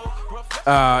Lowe's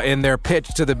in their pitch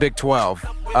to the Big 12,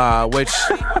 which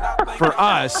for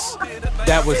us,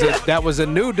 that was a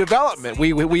new development.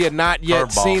 We had not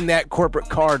yet seen that corporate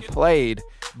card played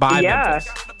by Memphis.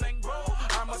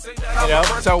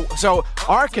 So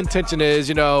our contention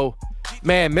is,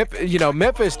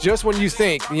 Memphis, just when you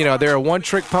think, they're a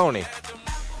one-trick pony,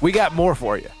 we got more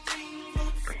for you.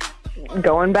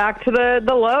 Going back to the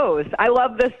Lows. I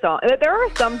love this song. There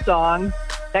are some songs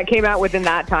that came out within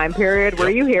that time period where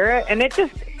you hear it, and it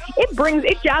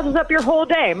jazzes up your whole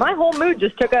day. My whole mood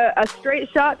just took a straight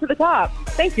shot to the top.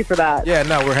 Thank you for that. Yeah,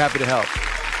 no, we're happy to help.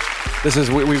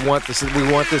 We want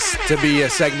this to be a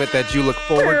segment that you look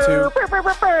forward to.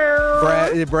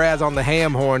 Brad's on the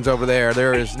ham horns over there.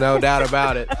 There is no doubt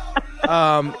about it.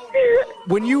 I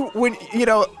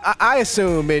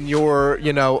assume in your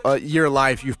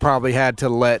life you've probably had to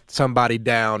let somebody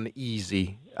down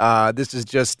easy. This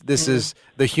is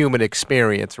the human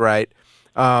experience, right?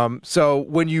 So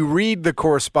when you read the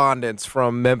correspondence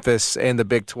from Memphis and the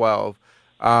Big 12,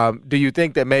 do you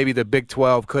think that maybe the Big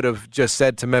 12 could have just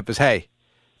said to Memphis, hey,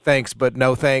 thanks, but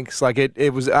no thanks? Like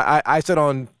it was, I said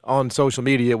on social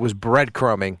media, it was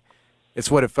breadcrumbing. It's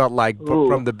what it felt like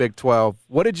from the Big 12.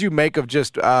 What did you make of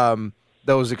just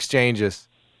those exchanges?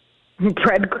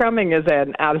 Breadcrumbing is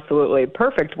an absolutely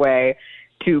perfect way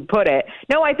to put it.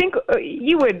 No, I think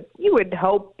you would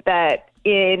hope that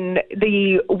in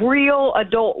the real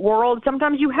adult world,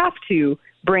 sometimes you have to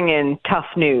bring in tough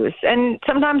news. And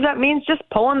sometimes that means just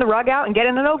pulling the rug out and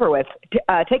getting it over with,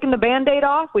 taking the Band-Aid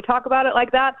off. We talk about it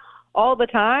like that all the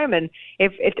time. And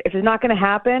if it's not going to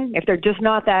happen, if they're just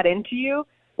not that into you,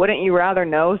 wouldn't you rather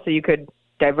know so you could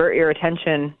divert your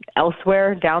attention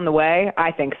elsewhere down the way?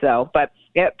 I think so. But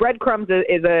yeah, breadcrumbs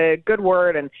is a good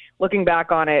word, and looking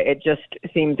back on it, it just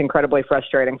seems incredibly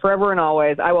frustrating. Forever and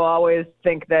always, I will always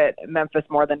think that Memphis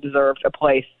more than deserved a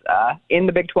place in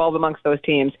the Big 12 amongst those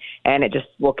teams, and it just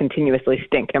will continuously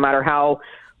stink, no matter how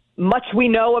much we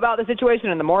know about the situation,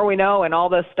 and the more we know and all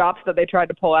the stops that they tried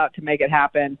to pull out to make it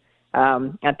happen.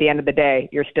 At the end of the day,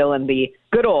 you're still in the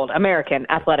good old American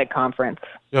Athletic Conference.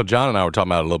 John and I were talking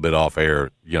about a little bit off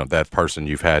air. That person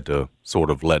you've had to sort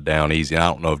of let down easy. I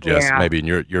don't know if Jess, maybe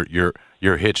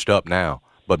you're hitched up now,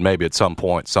 but maybe at some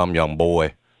point, some young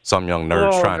boy, some young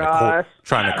nerd's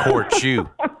trying to court you,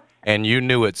 and you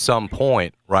knew at some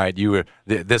point, right?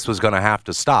 This was going to have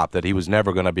to stop. That he was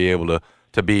never going to be able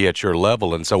to be at your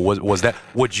level. And so was that?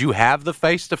 Would you have the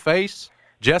face-to-face?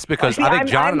 Just because I think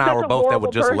John and I were both that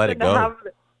would just let it go.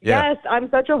 Yes, I'm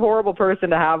such a horrible person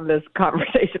to have this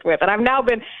conversation with. And I've now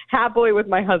been happily with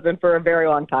my husband for a very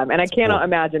long time. And I cannot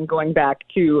imagine going back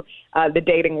to the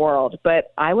dating world.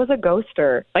 But I was a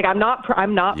ghoster. Like, I'm not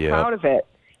proud of it.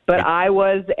 But I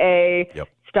was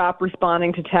stop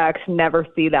responding to texts, never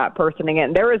see that person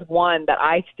again. There is one that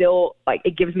I still,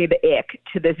 it gives me the ick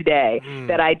to this day,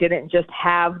 that I didn't just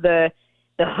have the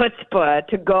chutzpah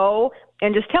to go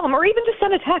and just tell him, or even just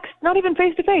send a text, not even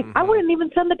face-to-face. I wouldn't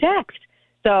even send the text.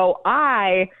 So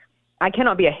I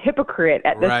cannot be a hypocrite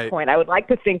at this point. I would like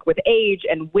to think with age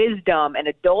and wisdom and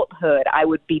adulthood, I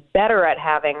would be better at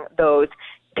having those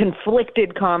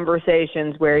conflicted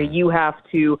conversations where you have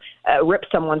to rip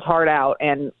someone's heart out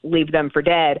and leave them for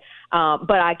dead.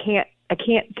 But I can't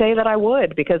say that I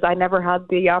would, because I never had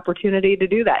the opportunity to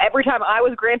do that. Every time I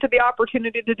was granted the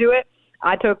opportunity to do it,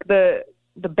 I took the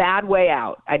bad way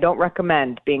out. I don't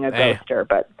recommend being a ghoster,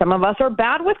 but some of us are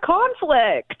bad with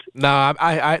conflict. No,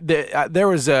 there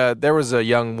was a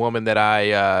young woman that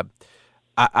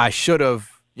I should have,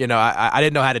 I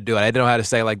didn't know how to do it. I didn't know how to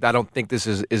say, I don't think this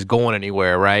is going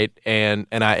anywhere, right? And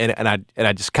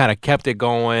I just kind of kept it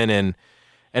going, and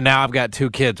now I've got 2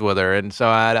 kids with her, and so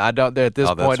I don't at this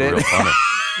point. That's real funny.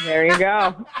 There you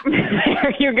go.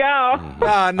 There you go.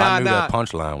 I knew that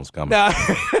punchline was coming.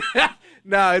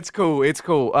 No, it's cool. It's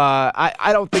cool.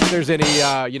 I don't think there's any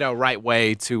right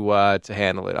way to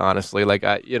handle it. Honestly, like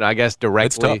I guess directly.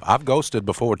 It's tough. I've ghosted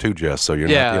before too, Jess. So you're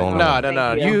not the only one.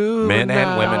 No. You men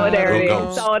and women solidarity, will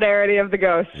ghost. Solidarity of the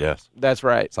ghost. Yes, that's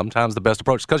right. Sometimes the best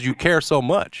approach is because you care so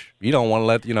much. You don't want to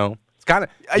let It's kind of.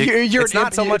 It's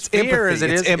not so much fear as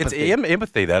it is empathy. It's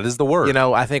empathy. That is the word.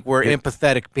 I think we're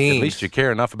empathetic beings. At least you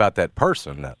care enough about that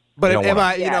person that. But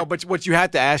but what you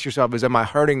have to ask yourself is, am I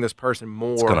hurting this person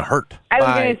more? It's going to hurt. I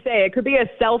was going to say, it could be a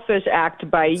selfish act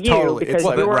by you because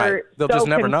you're They'll so just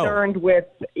never concerned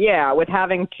know. with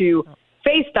having to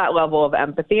face that level of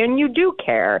empathy, and you do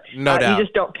care. No doubt. You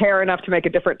just don't care enough to make a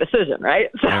different decision,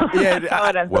 right? So that's how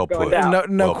it ends up going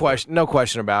down. No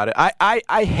question about it.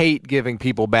 I hate giving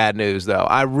people bad news, though.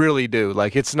 I really do.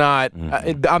 Like, it's not.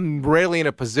 I'm rarely in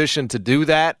a position to do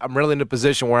that. I'm rarely in a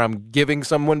position where I'm giving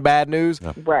someone bad news.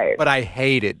 Right. But I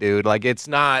hate it, dude. Like, it's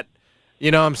not. You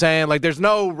know what I'm saying? Like, there's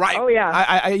no right. Oh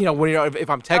yeah. If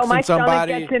I'm texting my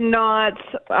somebody, stomach gets in knots.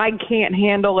 I can't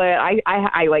handle it.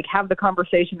 I like have the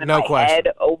conversation in my head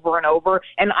over and over.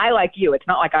 And I, like you, it's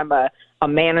not like I'm a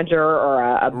manager or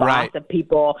a boss of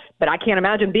people, but I can't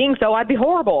imagine being so. I'd be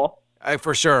horrible.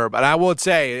 For sure. But I would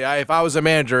say, if I was a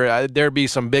manager, there'd be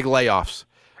some big layoffs.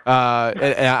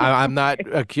 I'm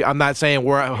not saying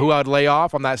who I'd lay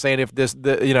off. I'm not saying if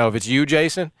if it's you,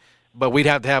 Jason. But we'd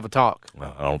have to have a talk.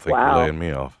 Well, I don't think you're laying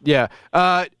me off. Yeah.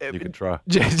 You can try.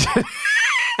 This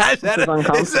is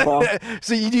uncomfortable.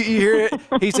 So you hear it?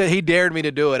 He said he dared me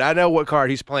to do it. I know what card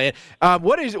he's playing.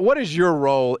 What is your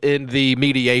role in the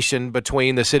mediation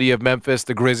between the city of Memphis,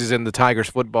 the Grizzlies, and the Tigers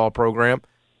football program?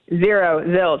 Zero,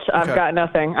 zilch. I've got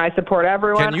nothing. I support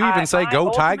everyone. Can you even say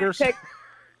go Tigers?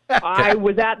 I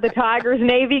was at the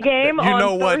Tigers-Navy game on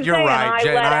know what? Thursday, You're right, and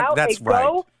Jen. That's right.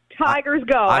 Go Tigers,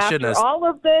 go. After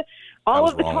all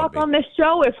of the talk on this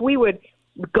show, if we would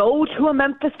go to a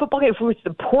Memphis football game, if we would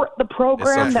support the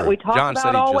program that we talk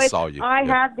about always, I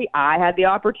had the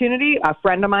opportunity. A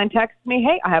friend of mine texted me,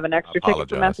 "Hey, I have an extra ticket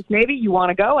for Memphis Navy. You want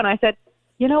to go?" And I said,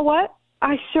 "You know what?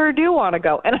 I sure do want to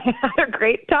go," and I had a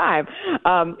great time.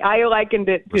 I likened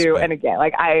it to, and again,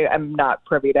 like I am not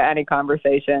privy to any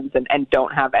conversations and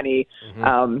don't have any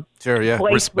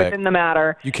place within the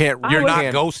matter. You can't. You're not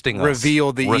ghosting us.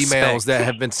 Reveal the emails that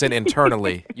have been sent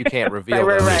internally. You can't reveal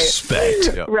them.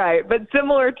 Respect. Right, but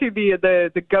similar to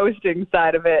the ghosting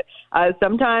side of it,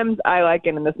 sometimes I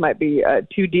liken, and this might be a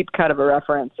too deep cut of a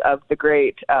reference of the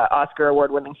great Oscar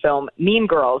award-winning film Mean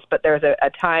Girls, but there's a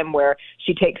time where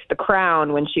she takes the crown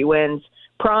when she wins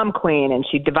prom queen, and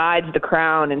she divides the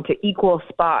crown into equal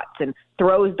spots and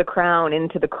throws the crown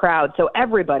into the crowd so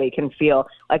everybody can feel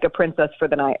like a princess for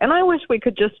the night. And I wish we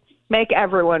could just make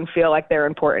everyone feel like they're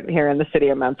important here in the city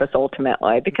of Memphis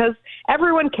ultimately, because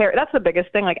everyone cares. That's the biggest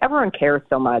thing. Like, everyone cares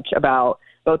so much about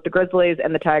both the Grizzlies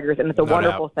and the Tigers, and it's a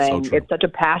wonderful thing. So it's such a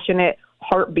passionate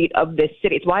heartbeat of this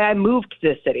city. It's why I moved to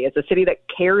this city. It's a city that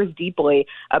cares deeply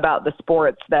about the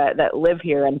sports that live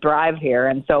here and thrive here.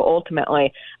 And so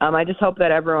ultimately, I just hope that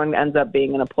everyone ends up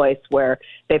being in a place where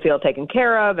they feel taken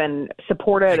care of and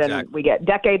supported, and we get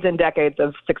decades and decades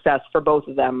of success for both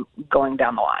of them going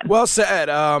down the line. Well said.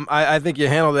 I think you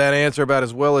handled that answer about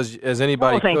as well as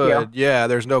anybody could. Thank you. Yeah,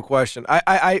 there's no question.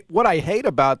 What I hate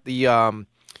about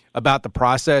the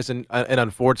process and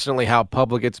unfortunately how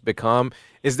public it's become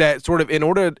is that sort of in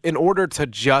order to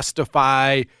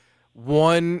justify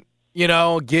one,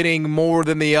 getting more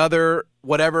than the other,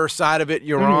 whatever side of it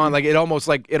you're on, like it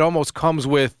almost comes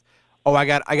with, oh, I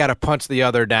got to punch the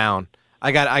other down.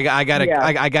 I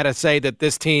got to say that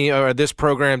this team or this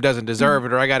program doesn't deserve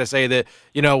it, or I got to say that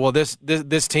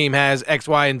this team has X,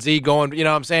 Y, and Z going. You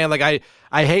know what I'm saying? Like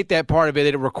I hate that part of it.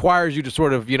 It requires you to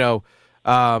sort of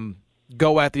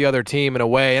go at the other team in a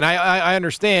way. And I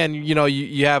understand,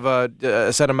 you have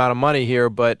a set amount of money here,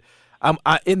 but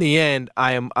in the end,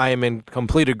 I am in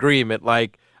complete agreement.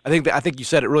 Like, I think you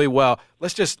said it really well.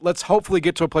 Let's hopefully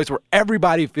get to a place where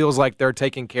everybody feels like they're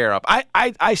taken care of.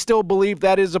 I still believe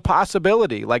that is a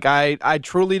possibility. Like, I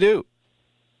truly do.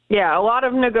 Yeah, a lot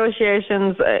of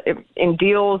negotiations in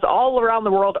deals all around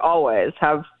the world always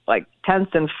have like tense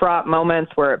and fraught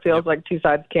moments where it feels like two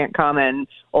sides can't come and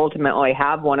ultimately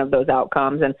have one of those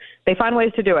outcomes, and they find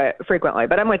ways to do it frequently.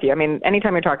 But I'm with you. I mean,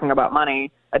 anytime you're talking about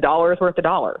money, a dollar is worth a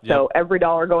dollar. Yep. So every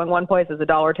dollar going one place is a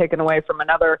dollar taken away from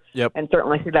another, and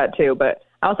certainly see that too. But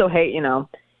I also hate,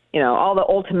 all the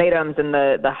ultimatums and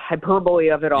the hyperbole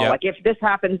of it all. Like, if this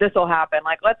happens, this will happen.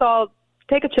 Like, let's all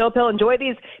take a chill pill, enjoy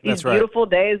these beautiful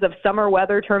days of summer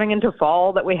weather turning into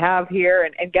fall that we have here,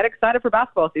 and get excited for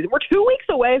basketball season. We're 2 weeks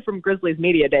away from Grizzlies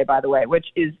Media Day, by the way, which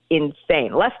is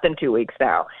insane. Less than 2 weeks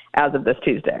now as of this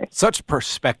Tuesday. Such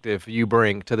perspective you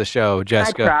bring to the show,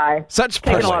 Jessica. I try. Such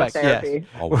Taking perspective. a lot of therapy.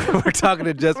 Yes. We're talking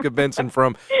to Jessica Benson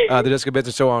from the Jessica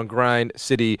Benson Show on Grind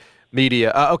City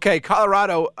Media. Okay,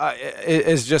 Colorado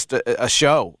is just a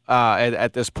show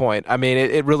at this point. I mean,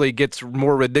 it really gets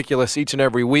more ridiculous each and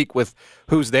every week with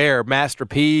who's there. Master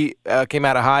P came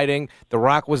out of hiding. The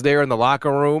Rock was there in the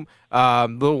locker room.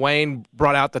 Lil Wayne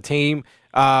brought out the team.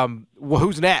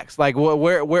 Who's next? Like,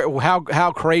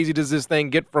 how crazy does this thing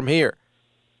get from here?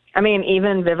 I mean,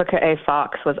 even Vivica A.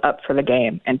 Fox was up for the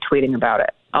game and tweeting about it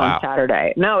on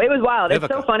Saturday. No, it was wild. Vivica.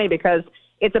 It's so funny because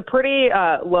it's a pretty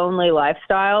lonely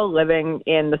lifestyle living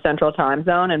in the Central Time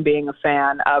Zone and being a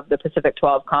fan of the Pacific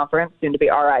 12 Conference, soon to be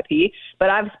RIP. But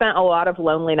I've spent a lot of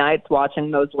lonely nights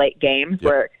watching those late games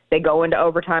where they go into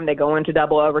overtime, they go into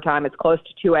double overtime. It's close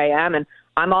to 2 a.m., and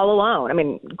I'm all alone. I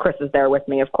mean, Chris is there with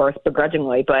me, of course,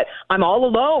 begrudgingly, but I'm all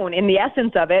alone in the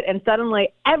essence of it. And suddenly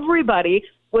everybody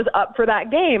was up for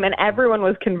that game and everyone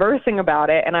was conversing about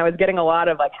it. And I was getting a lot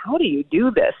of like, how do you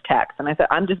do this text? And I said,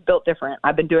 I'm just built different.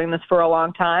 I've been doing this for a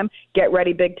long time. Get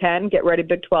ready, Big 10, get ready,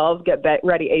 Big 12, get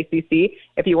ready, ACC.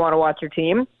 If you want to watch your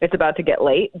team, it's about to get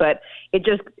late, but it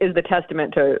just is the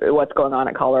testament to what's going on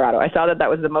at Colorado. I saw that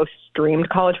was the most streamed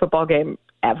college football game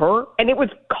ever. And it was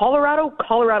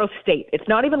Colorado State. It's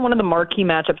not even one of the marquee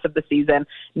matchups of the season.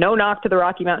 No knock to the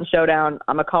Rocky Mountain Showdown.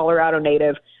 I'm a Colorado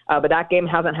native, but that game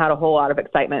hasn't had a whole lot of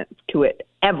excitement to it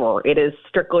ever. It is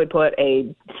strictly put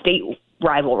a state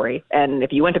rivalry. And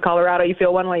if you went to Colorado, you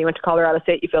feel one way. You went to Colorado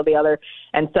State, you feel the other.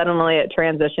 And suddenly it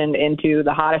transitioned into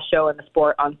the hottest show in the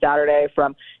sport on Saturday,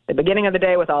 from the beginning of the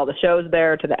day with all the shows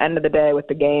there to the end of the day with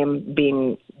the game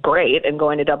being great and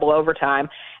going to double overtime.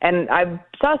 And I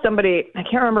saw somebody, I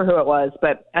can't remember who it was,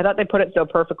 but I thought they put it so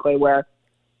perfectly where,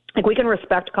 like, we can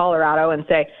respect Colorado and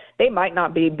say they might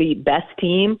not be the best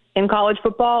team in college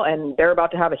football, and they're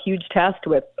about to have a huge test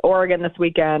with Oregon this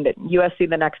weekend and USC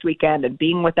the next weekend and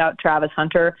being without Travis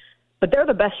Hunter. But they're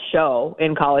the best show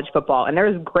in college football, and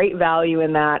there's great value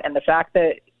in that. And the fact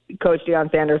that Coach Deion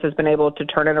Sanders has been able to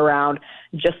turn it around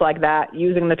just like that,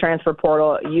 using the transfer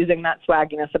portal, using that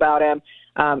swagginess about him,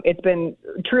 it's been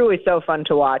truly so fun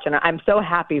to watch. And I'm so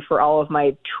happy for all of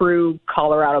my true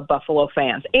Colorado Buffalo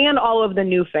fans and all of the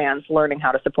new fans learning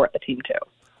how to support the team too.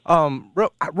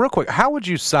 Real quick, how would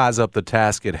you size up the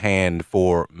task at hand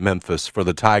for Memphis, for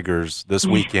the Tigers this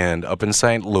weekend up in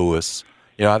St. Louis?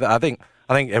 You know, I think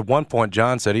at one point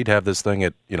John said he'd have this thing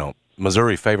at,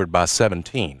 Missouri favored by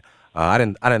 17. I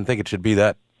didn't think it should be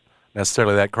that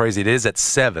necessarily that crazy. It is at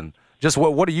 7. Just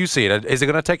what do you see? Is it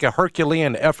going to take a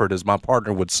Herculean effort, as my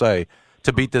partner would say,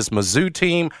 to beat this Mizzou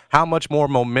team? How much more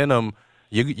momentum?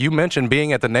 You mentioned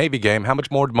being at the Navy game. How much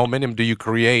more momentum do you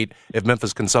create if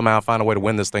Memphis can somehow find a way to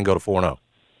win this thing, go to 4-0?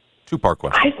 Two-part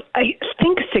question. I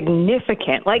think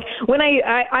significant. Like, when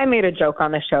I made a joke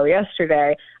on the show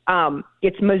yesterday,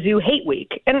 it's Mizzou hate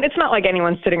week. And it's not like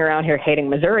anyone's sitting around here hating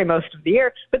Missouri most of the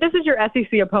year, but this is your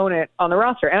SEC opponent on the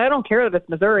roster. And I don't care that it's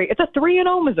Missouri. It's a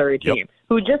 3-0 Missouri team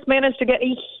who just managed to get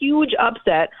a huge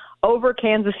upset over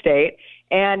Kansas State.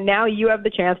 And now you have the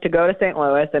chance to go to St.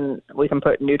 Louis, and we can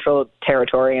put neutral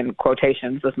territory in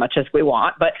quotations as much as we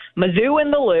want. But Mizzou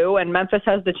in the Lou, and Memphis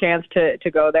has the chance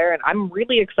to go there. And I'm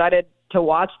really excited to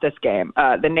watch this game.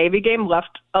 The Navy game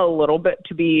left a little bit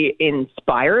to be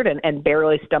inspired and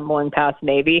barely stumbling past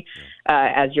Navy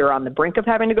as you're on the brink of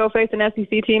having to go face an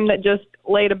SEC team that just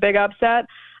laid a big upset.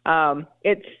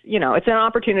 It's an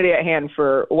opportunity at hand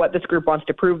for what this group wants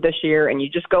to prove this year, and you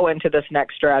just go into this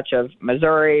next stretch of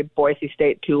Missouri, Boise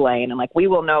State, Tulane, and we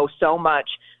will know so much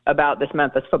about this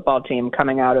Memphis football team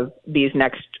coming out of these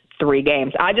next 3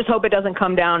 games. I just hope it doesn't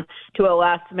come down to a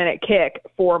last-minute kick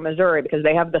for Missouri, because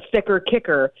they have the thicker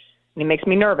kicker, and he makes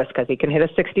me nervous because he can hit a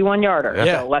 61-yarder.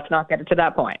 Yeah. So let's not get to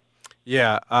that point.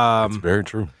 Yeah, that's very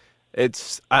true.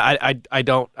 It's I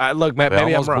don't look, maybe They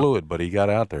almost I'm wrong. blew it, but he got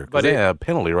out there. But they had a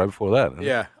penalty right before that.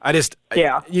 Yeah,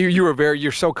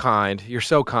 you're so kind. You're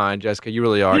so kind, Jessica. You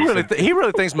really are. He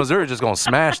really thinks Missouri is just going to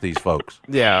smash these folks.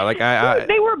 Yeah,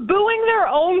 they were booing their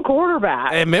own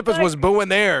quarterback, and Memphis was booing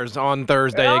theirs on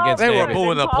Thursday against. They Navy. were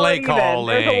booing the play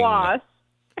calling.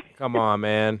 Come on,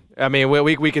 man. I mean,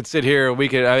 we could sit here.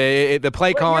 The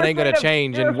play calling ain't going to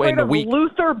change in the week.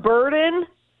 Luther Burden.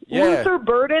 Yeah. Luther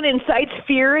Burden incites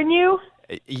fear in you?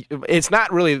 It's not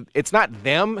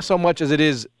them so much as it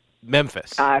is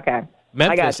Memphis. Okay.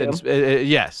 Memphis. I got and,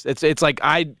 yes. It's like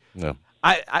it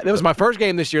was my first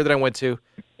game this year that I went to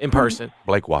in person.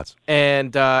 Blake Watts.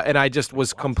 And I just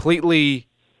was completely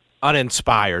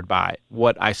uninspired by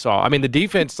what I saw. I mean, the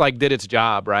defense did its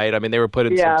job, right? I mean, they were put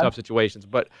in some tough situations,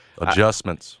 but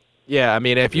adjustments. Yeah, I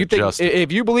mean, if you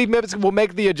believe Memphis will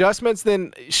make the adjustments,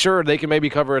 then sure, they can maybe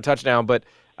cover a touchdown. But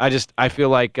I feel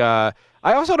like I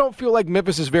also don't feel like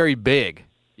Memphis is very big.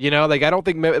 I don't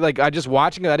think I just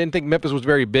watching it, I didn't think Memphis was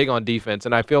very big on defense,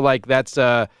 and I feel like that's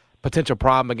a potential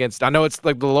problem against. I know it's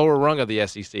like the lower rung of the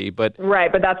SEC, but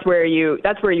right, but that's where you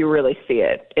really see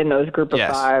it in those group of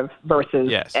five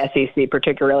versus SEC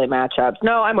particularly matchups.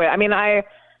 No, I'm with. I mean, I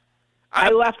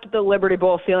left the Liberty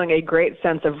Bowl feeling a great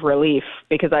sense of relief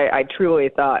because I truly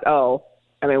thought,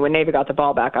 when Navy got the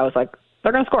ball back, I was like,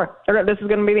 they're going to score. This is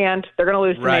going to be the end. They're going to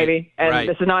lose to Navy, and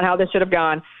this is not how this should have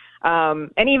gone.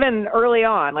 And even early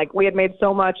on, we had made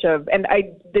so much of, and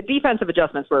the defensive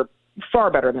adjustments were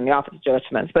far better than the offensive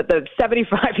adjustments, but the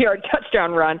 75-yard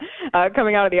touchdown run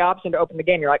coming out of the option to open the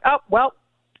game, you're like, oh, well,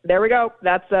 there we go.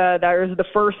 There's the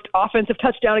first offensive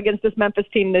touchdown against this Memphis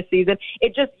team this season.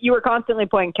 You were constantly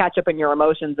playing catch up in your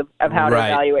emotions of how to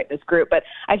evaluate this group. But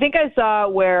I think I saw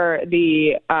where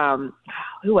the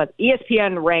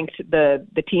ESPN ranked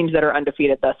the teams that are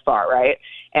undefeated thus far, right?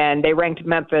 And they ranked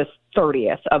Memphis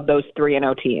 30th of those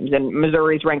 3-0 teams, and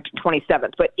Missouri's ranked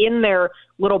 27th. But in their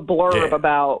little blurb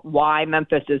about why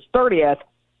Memphis is 30th,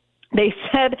 they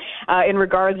said in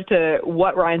regards to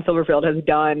what Ryan Silverfield has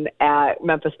done at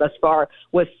Memphis thus far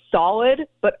was solid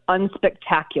but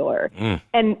unspectacular.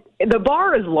 And the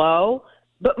bar is low,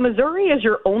 but Missouri is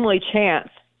your only chance,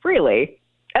 really,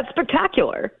 at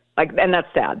spectacular. And that's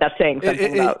sad. That's saying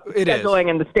something about scheduling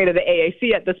and the state of the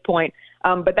AAC at this point.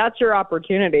 But that's your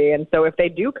opportunity. And so if they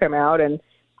do come out and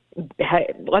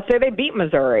let's say they beat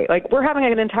Missouri, we're having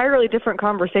an entirely different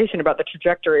conversation about the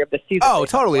trajectory of the season. Oh,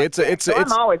 totally.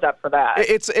 I'm always up for that.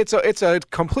 It's a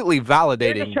completely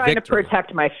validating You're just trying victory. to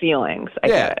protect my feelings.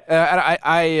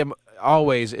 I am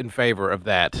always in favor of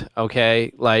that.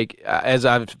 Okay, as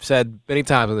I've said many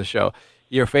times on the show,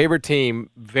 your favorite team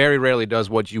very rarely does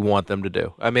what you want them to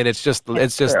do. I mean, it's just the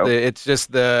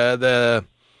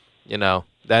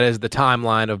that is the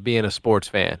timeline of being a sports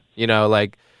fan.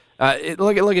 Look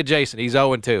at Jason. He's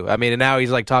 0-2. I mean, and now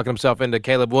he's talking himself into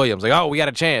Caleb Williams. We got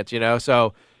a chance.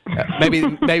 So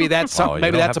maybe that's something.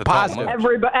 Maybe that's a positive.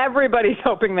 Everybody's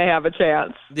hoping they have a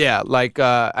chance. Yeah,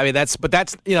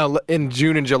 that's in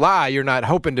June and July, you're not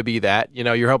hoping to be that.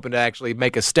 You're hoping to actually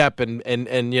make a step and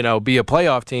be a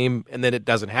playoff team, and then it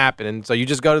doesn't happen, and so you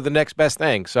just go to the next best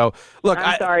thing. So look,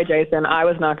 I'm sorry, Jason, I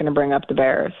was not going to bring up the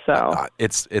Bears. So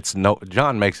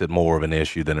John makes it more of an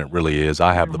issue than it really is.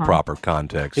 I have the proper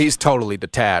context. He's totally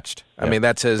detached. I mean,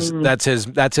 that's his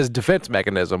defense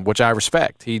mechanism, which I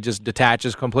respect. He just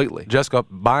detaches completely. Jessica,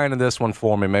 buy into this one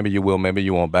for me. Maybe you will, maybe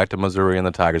you won't. Back to Missouri and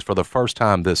the Tigers. For the first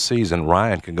time this season,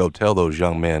 Ryan can go tell those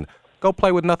young men, go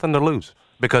play with nothing to lose.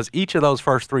 Because each of those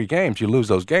first 3 games, you lose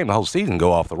those games, the whole season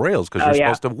go off the rails because you're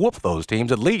supposed to whoop those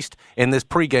teams, at least in this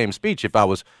pregame speech.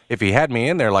 If he had me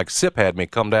in there like Sip had me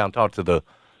come down and talk to the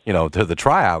to the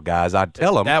tryout guys, I'd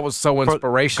tell them. That was so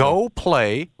inspirational. Go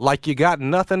play like you got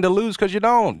nothing to lose because you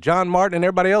don't. John Martin and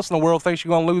everybody else in the world thinks you're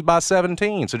going to lose by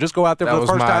 17. So just go out there for the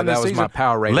first time this season. That was my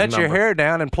power rating Let your hair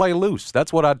down and play loose.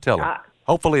 That's what I'd tell them.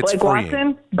 Hopefully it's Blake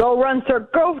freeing. Watson,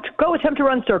 go attempt to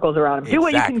run circles around him. Do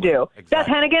what you can do. Seth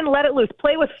Hennigan, let it loose.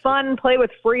 Play with fun. Play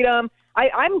with freedom.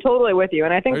 I'm totally with you.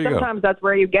 And I think sometimes that's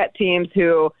where you get teams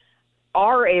who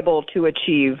are able to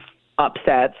achieve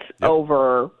upsets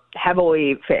over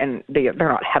heavily, and they're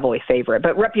not heavily favored,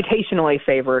 but reputationally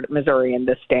favored Missouri in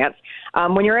this stance.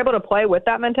 When you're able to play with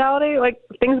that mentality,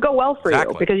 things go well for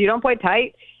you because you don't play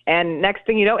tight. And next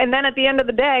thing you know, and then at the end of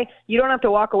the day, you don't have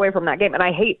to walk away from that game. And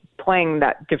I hate playing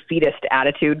that defeatist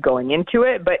attitude going into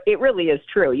it, but it really is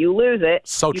true. You lose it,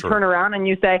 turn around and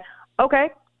you say,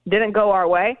 okay, didn't go our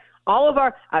way. All of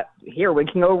our here we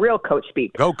can go real coach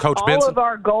speak. Go, Coach Benson. All of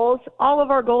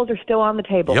our goals are still on the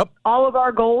table. Yep. All of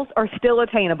our goals are still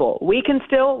attainable. We can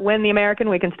still win the American.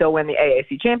 We can still win the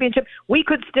AAC championship. We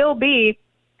could still be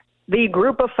the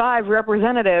Group of 5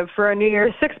 representative for a New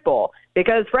Year's Six Bowl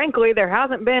because, frankly, there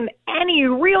hasn't been any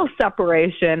real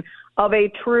separation of a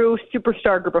true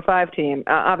superstar Group of 5 team.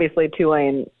 Obviously,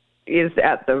 Tulane is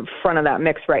at the front of that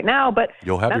mix right now, but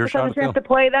you'll have your shot a chance to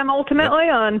play them ultimately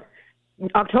on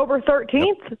October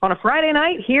 13th on a Friday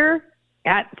night here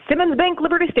at Simmons Bank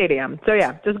Liberty Stadium. So,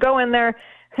 just go in there.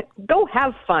 Go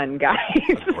have fun, guys.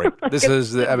 This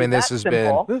has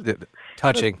been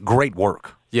touching. Great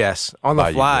work. Yes, on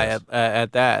the fly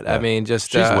at that. Yeah.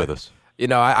 She's with us.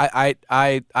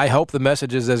 I hope the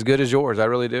message is as good as yours. I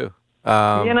really do.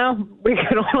 We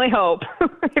can only hope.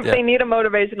 If they need a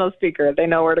motivational speaker, they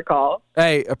know where to call.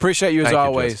 Hey, appreciate you as Thank you,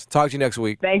 always. Jess. Talk to you next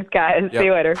week. Thanks, guys. Yep. See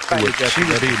you later. Bye. She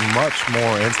would be much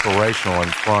more inspirational in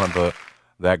front of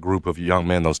that group of young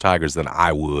men, those Tigers, than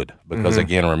I would. Because,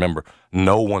 again, remember,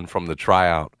 no one from the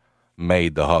tryout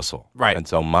made the hustle. Right. And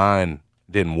so mine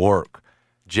didn't work.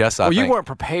 Jess, I think. You weren't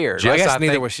prepared. Jess, I guess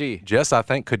neither think, was she. Jess, I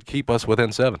think, could keep us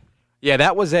within 7. Yeah,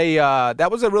 that was a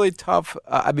really tough.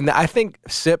 I think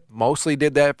Sip mostly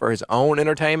did that for his own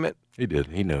entertainment. He did.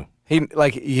 He knew. He's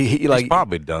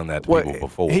probably done that to people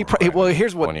before.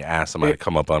 Here's what when you ask somebody to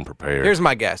come up unprepared. Here's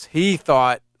my guess. He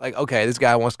thought, okay, this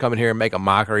guy wants to come in here and make a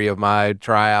mockery of my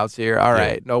tryouts here. All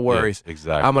right, no worries. Yeah,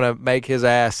 exactly. I'm gonna make his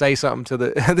ass say something to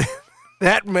the.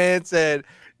 That man said,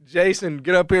 "Jason,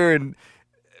 get up here and."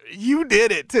 You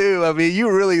did it too. I mean,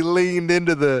 you really leaned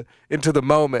into the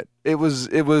moment. It was.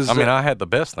 I mean, I had the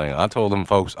best thing. I told them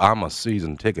folks, I'm a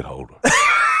season ticket holder.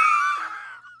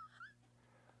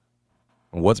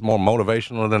 What's more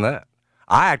motivational than that?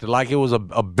 I acted like it was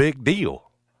a big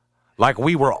deal, like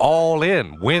we were all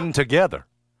in, win together.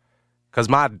 Because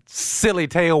my silly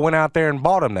tail went out there and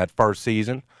bought him that first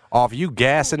season off you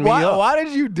gassing me up. Why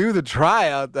did you do the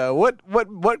tryout though?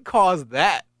 What caused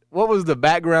that? What was the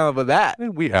background of that?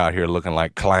 We out here looking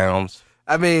like clowns.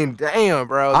 I mean, damn,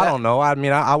 bro. I don't know. I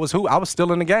mean, I was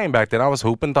still in the game back then. I was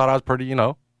hooping, thought I was pretty,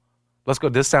 let's go.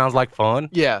 This sounds like fun.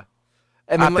 Yeah.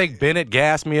 And I think Bennett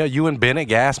gassed me up. You and Bennett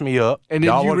gassed me up. And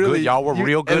y'all were good. Y'all were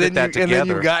real good at that together. And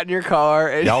then you got in your car.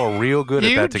 And y'all were real good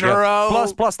at that together.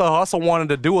 Plus the hustle wanted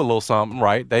to do a little something,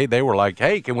 right? They were like,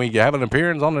 hey, can we have an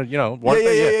appearance on the,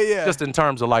 Yeah. Just in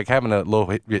terms of like having a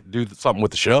little do something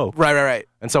with the show. Right.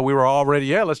 And so we were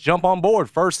already, let's jump on board.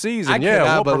 First season. I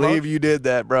cannot believe you did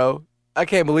that, bro. I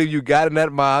can't believe you got in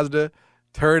that Mazda,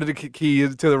 turned the key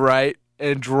to the right,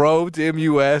 and drove to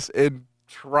MUS and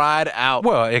tried out.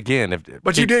 Well, again,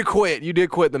 but you did quit. You did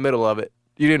quit in the middle of it.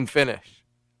 You didn't finish,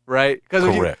 right?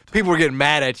 Because people were getting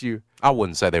mad at you. I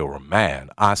wouldn't say they were mad.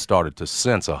 I started to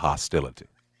sense a hostility,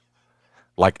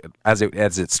 like as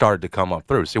it started to come up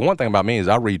through. See, one thing about me is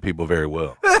I read people very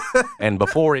well, and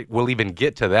before it will even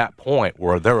get to that point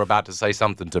where they're about to say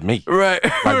something to me, right?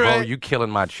 Like, bro, you killing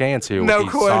my chance here with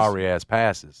these sorry ass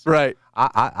passes, right?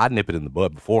 I nip it in the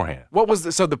bud beforehand. What was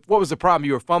the problem?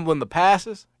 You were fumbling the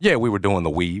passes? Yeah, we were doing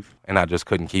the weave, and I just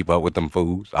couldn't keep up with them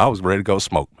fools. I was ready to go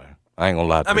smoke, man. I ain't gonna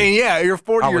lie to you. I mean, yeah, you're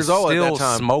 40 years old at that time. I was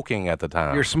still smoking at the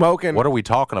time. You're smoking. What are we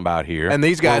talking about here? And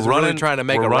these guys are really trying to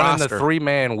make a roster. We're running the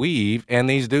 3-man weave, and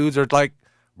these dudes are like,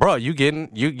 bro, you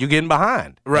getting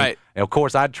behind. Right. And of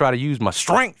course, I'd try to use my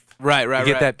strength to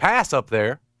get that pass up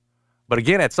there. But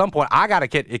again, at some point, I got to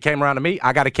catch it. Came around to me.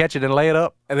 I got to catch it and lay it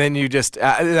up. And then you just,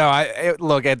 I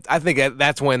think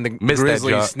that's when the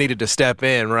Grizzlies needed to step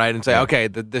in, right, and say, okay,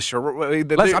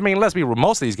 let's be real.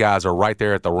 Most of these guys are right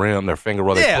there at the rim. Their finger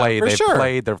roll. They've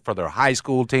played for their high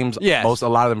school teams. Yes. A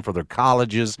lot of them for their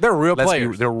colleges. They're real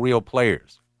players. They're real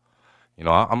players.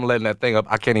 I'm letting that thing up.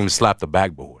 I can't even slap the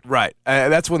backboard. Right.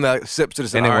 That's when the Sip said,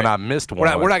 and then when I missed one,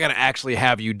 we're not going to actually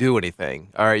have you do anything.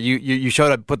 All right. You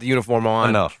showed up, put the uniform on.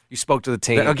 Enough. You spoke to the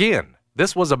team. Again,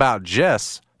 this was about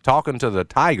Jess talking to the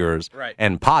Tigers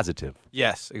and positive.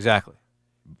 Yes, exactly.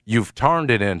 You've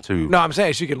turned it into. No, I'm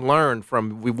saying she can learn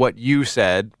from what you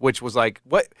said, which was like,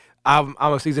 what? I'm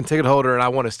a season ticket holder and I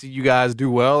want to see you guys do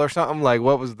well or something. Like,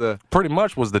 what was the? Pretty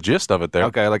much was the gist of it there.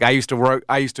 Okay, like I'm a writer.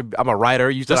 I used to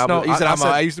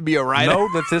be a writer. Know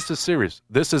that this is serious.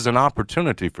 This is an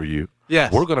opportunity for you.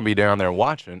 Yes. We're going to be down there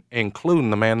watching, including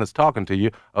the man that's talking to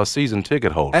you, a season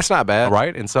ticket holder. That's not bad.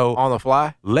 Right? And so. On the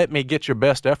fly? Let me get your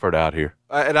best effort out here.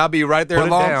 And I'll be right there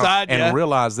alongside you. And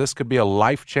realize this could be a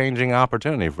life-changing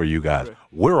opportunity for you guys. Right.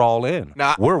 We're all in.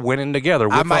 Now, we're winning together.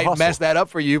 I might mess that up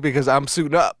for you because I'm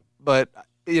suiting up. But,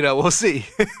 we'll see.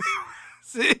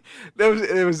 See,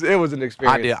 it was an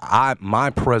experience.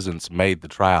 My presence made the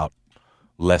tryout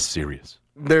less serious.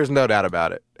 There's no doubt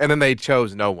about it. And then they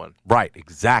chose no one. Right,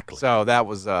 exactly. So that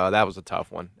was a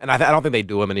tough one. And I don't think they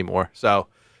do them anymore. So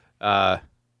I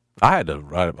had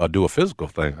to do a physical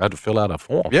thing. I had to fill out a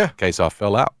form in case I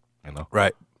fell out.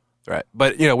 Right.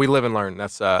 But we live and learn.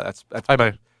 That's hey,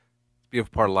 man,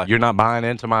 beautiful part of life. You're not buying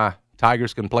into my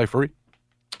Tigers can play free?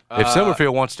 If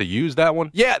Silverfield wants to use that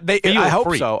one, I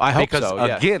hope so.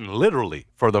 Because again, literally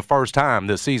for the first time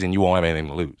this season, you won't have anything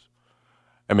to lose.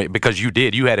 I mean, because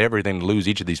you had everything to lose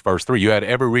each of these first 3. You had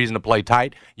every reason to play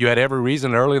tight. You had every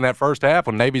reason early in that first half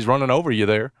when Navy's running over you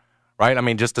there, right? I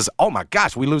mean, just as oh my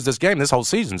gosh, we lose this game, this whole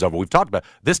season's over. We've talked about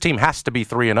this team has to be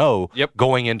 3-0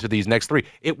 going into these next 3.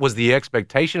 It was the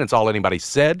expectation. It's all anybody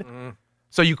said.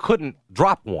 So you couldn't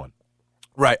drop one.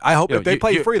 Right. I hope if they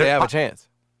play free, they have a chance.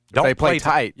 Don't they play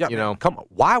tight. Yeah, you know, come on.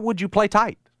 Why would you play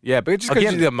tight? Yeah, but it just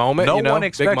gives you the moment. No you know, one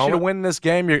expects you to win this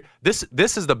game. This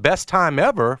is the best time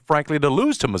ever, frankly, to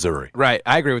lose to Missouri. Right,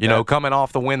 I agree with that. You know, coming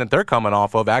off the win that they're coming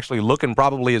off of, actually looking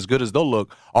probably as good as they'll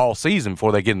look all season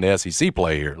before they get into SEC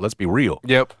play here. Let's be real.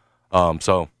 Yep.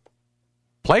 So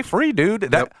play free,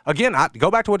 dude. Again, I go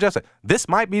back to what Jeff said. This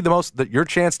might be your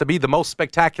chance to be the most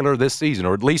spectacular this season,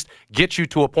 or at least get you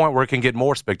to a point where it can get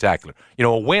more spectacular. You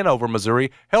know, a win over Missouri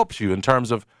helps you in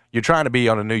terms of you're trying to be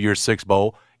on a New Year's Six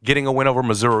bowl. Getting a win over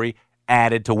Missouri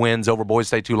added to wins over Boise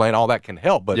State, Tulane, all that can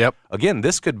help. But, again,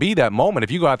 this could be that moment. If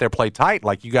you go out there play tight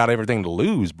like you got everything to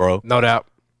lose, bro. No doubt.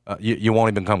 You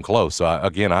won't even come close. So,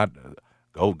 I'd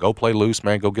go play loose,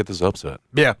 man. Go get this upset.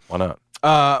 Yeah. Why not?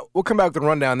 We'll come back with the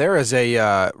rundown. There is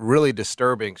a really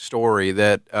disturbing story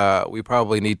that we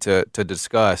probably need to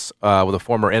discuss with a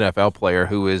former NFL player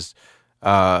who is,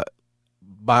 by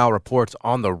all reports,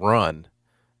 on the run.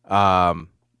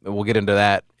 We'll get into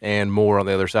that and more on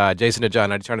the other side. Jason and John,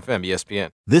 90 FM, ESPN.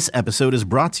 This episode is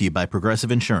brought to you by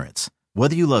Progressive Insurance.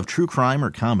 Whether you love true crime or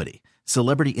comedy,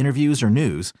 celebrity interviews or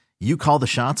news, you call the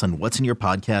shots on what's in your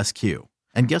podcast queue.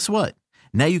 And guess what?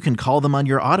 Now you can call them on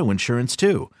your auto insurance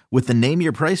too with the Name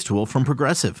Your Price tool from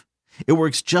Progressive. It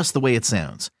works just the way it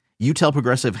sounds. You tell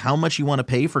Progressive how much you want to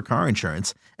pay for car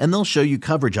insurance, and they'll show you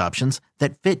coverage options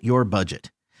that fit your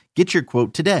budget. Get your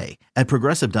quote today at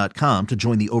Progressive.com to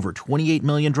join the over 28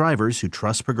 million drivers who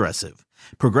trust Progressive.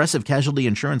 Progressive Casualty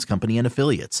Insurance Company and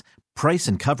Affiliates. Price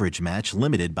and coverage match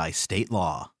limited by state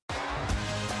law.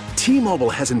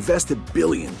 T-Mobile has invested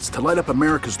billions to light up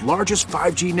America's largest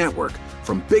 5G network,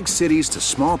 from big cities to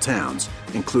small towns,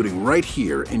 including right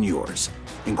here in yours.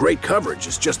 And great coverage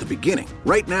is just the beginning.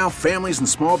 Right now, families and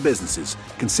small businesses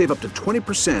can save up to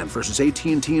 20% versus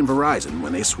AT&T and Verizon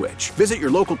when they switch. Visit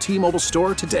your local T-Mobile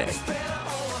store today.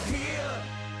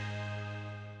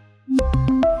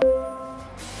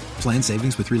 Plan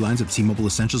savings with 3 lines of T-Mobile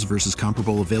Essentials versus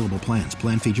comparable available plans.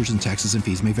 Plan features and taxes and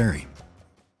fees may vary.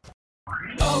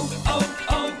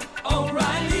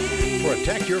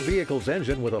 Protect your vehicle's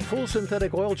engine with a full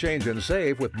synthetic oil change and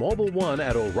save with Mobil 1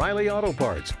 at O'Reilly Auto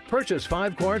Parts. Purchase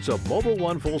 5 quarts of Mobil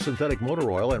 1 full synthetic motor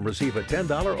oil and receive a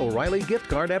 $10 O'Reilly gift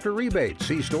card after rebate.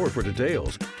 See store for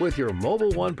details. With your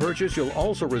Mobil 1 purchase, you'll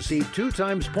also receive 2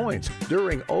 times points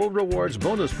during O Rewards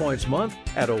Bonus Points Month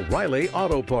at O'Reilly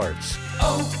Auto Parts.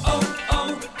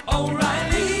 O'Reilly.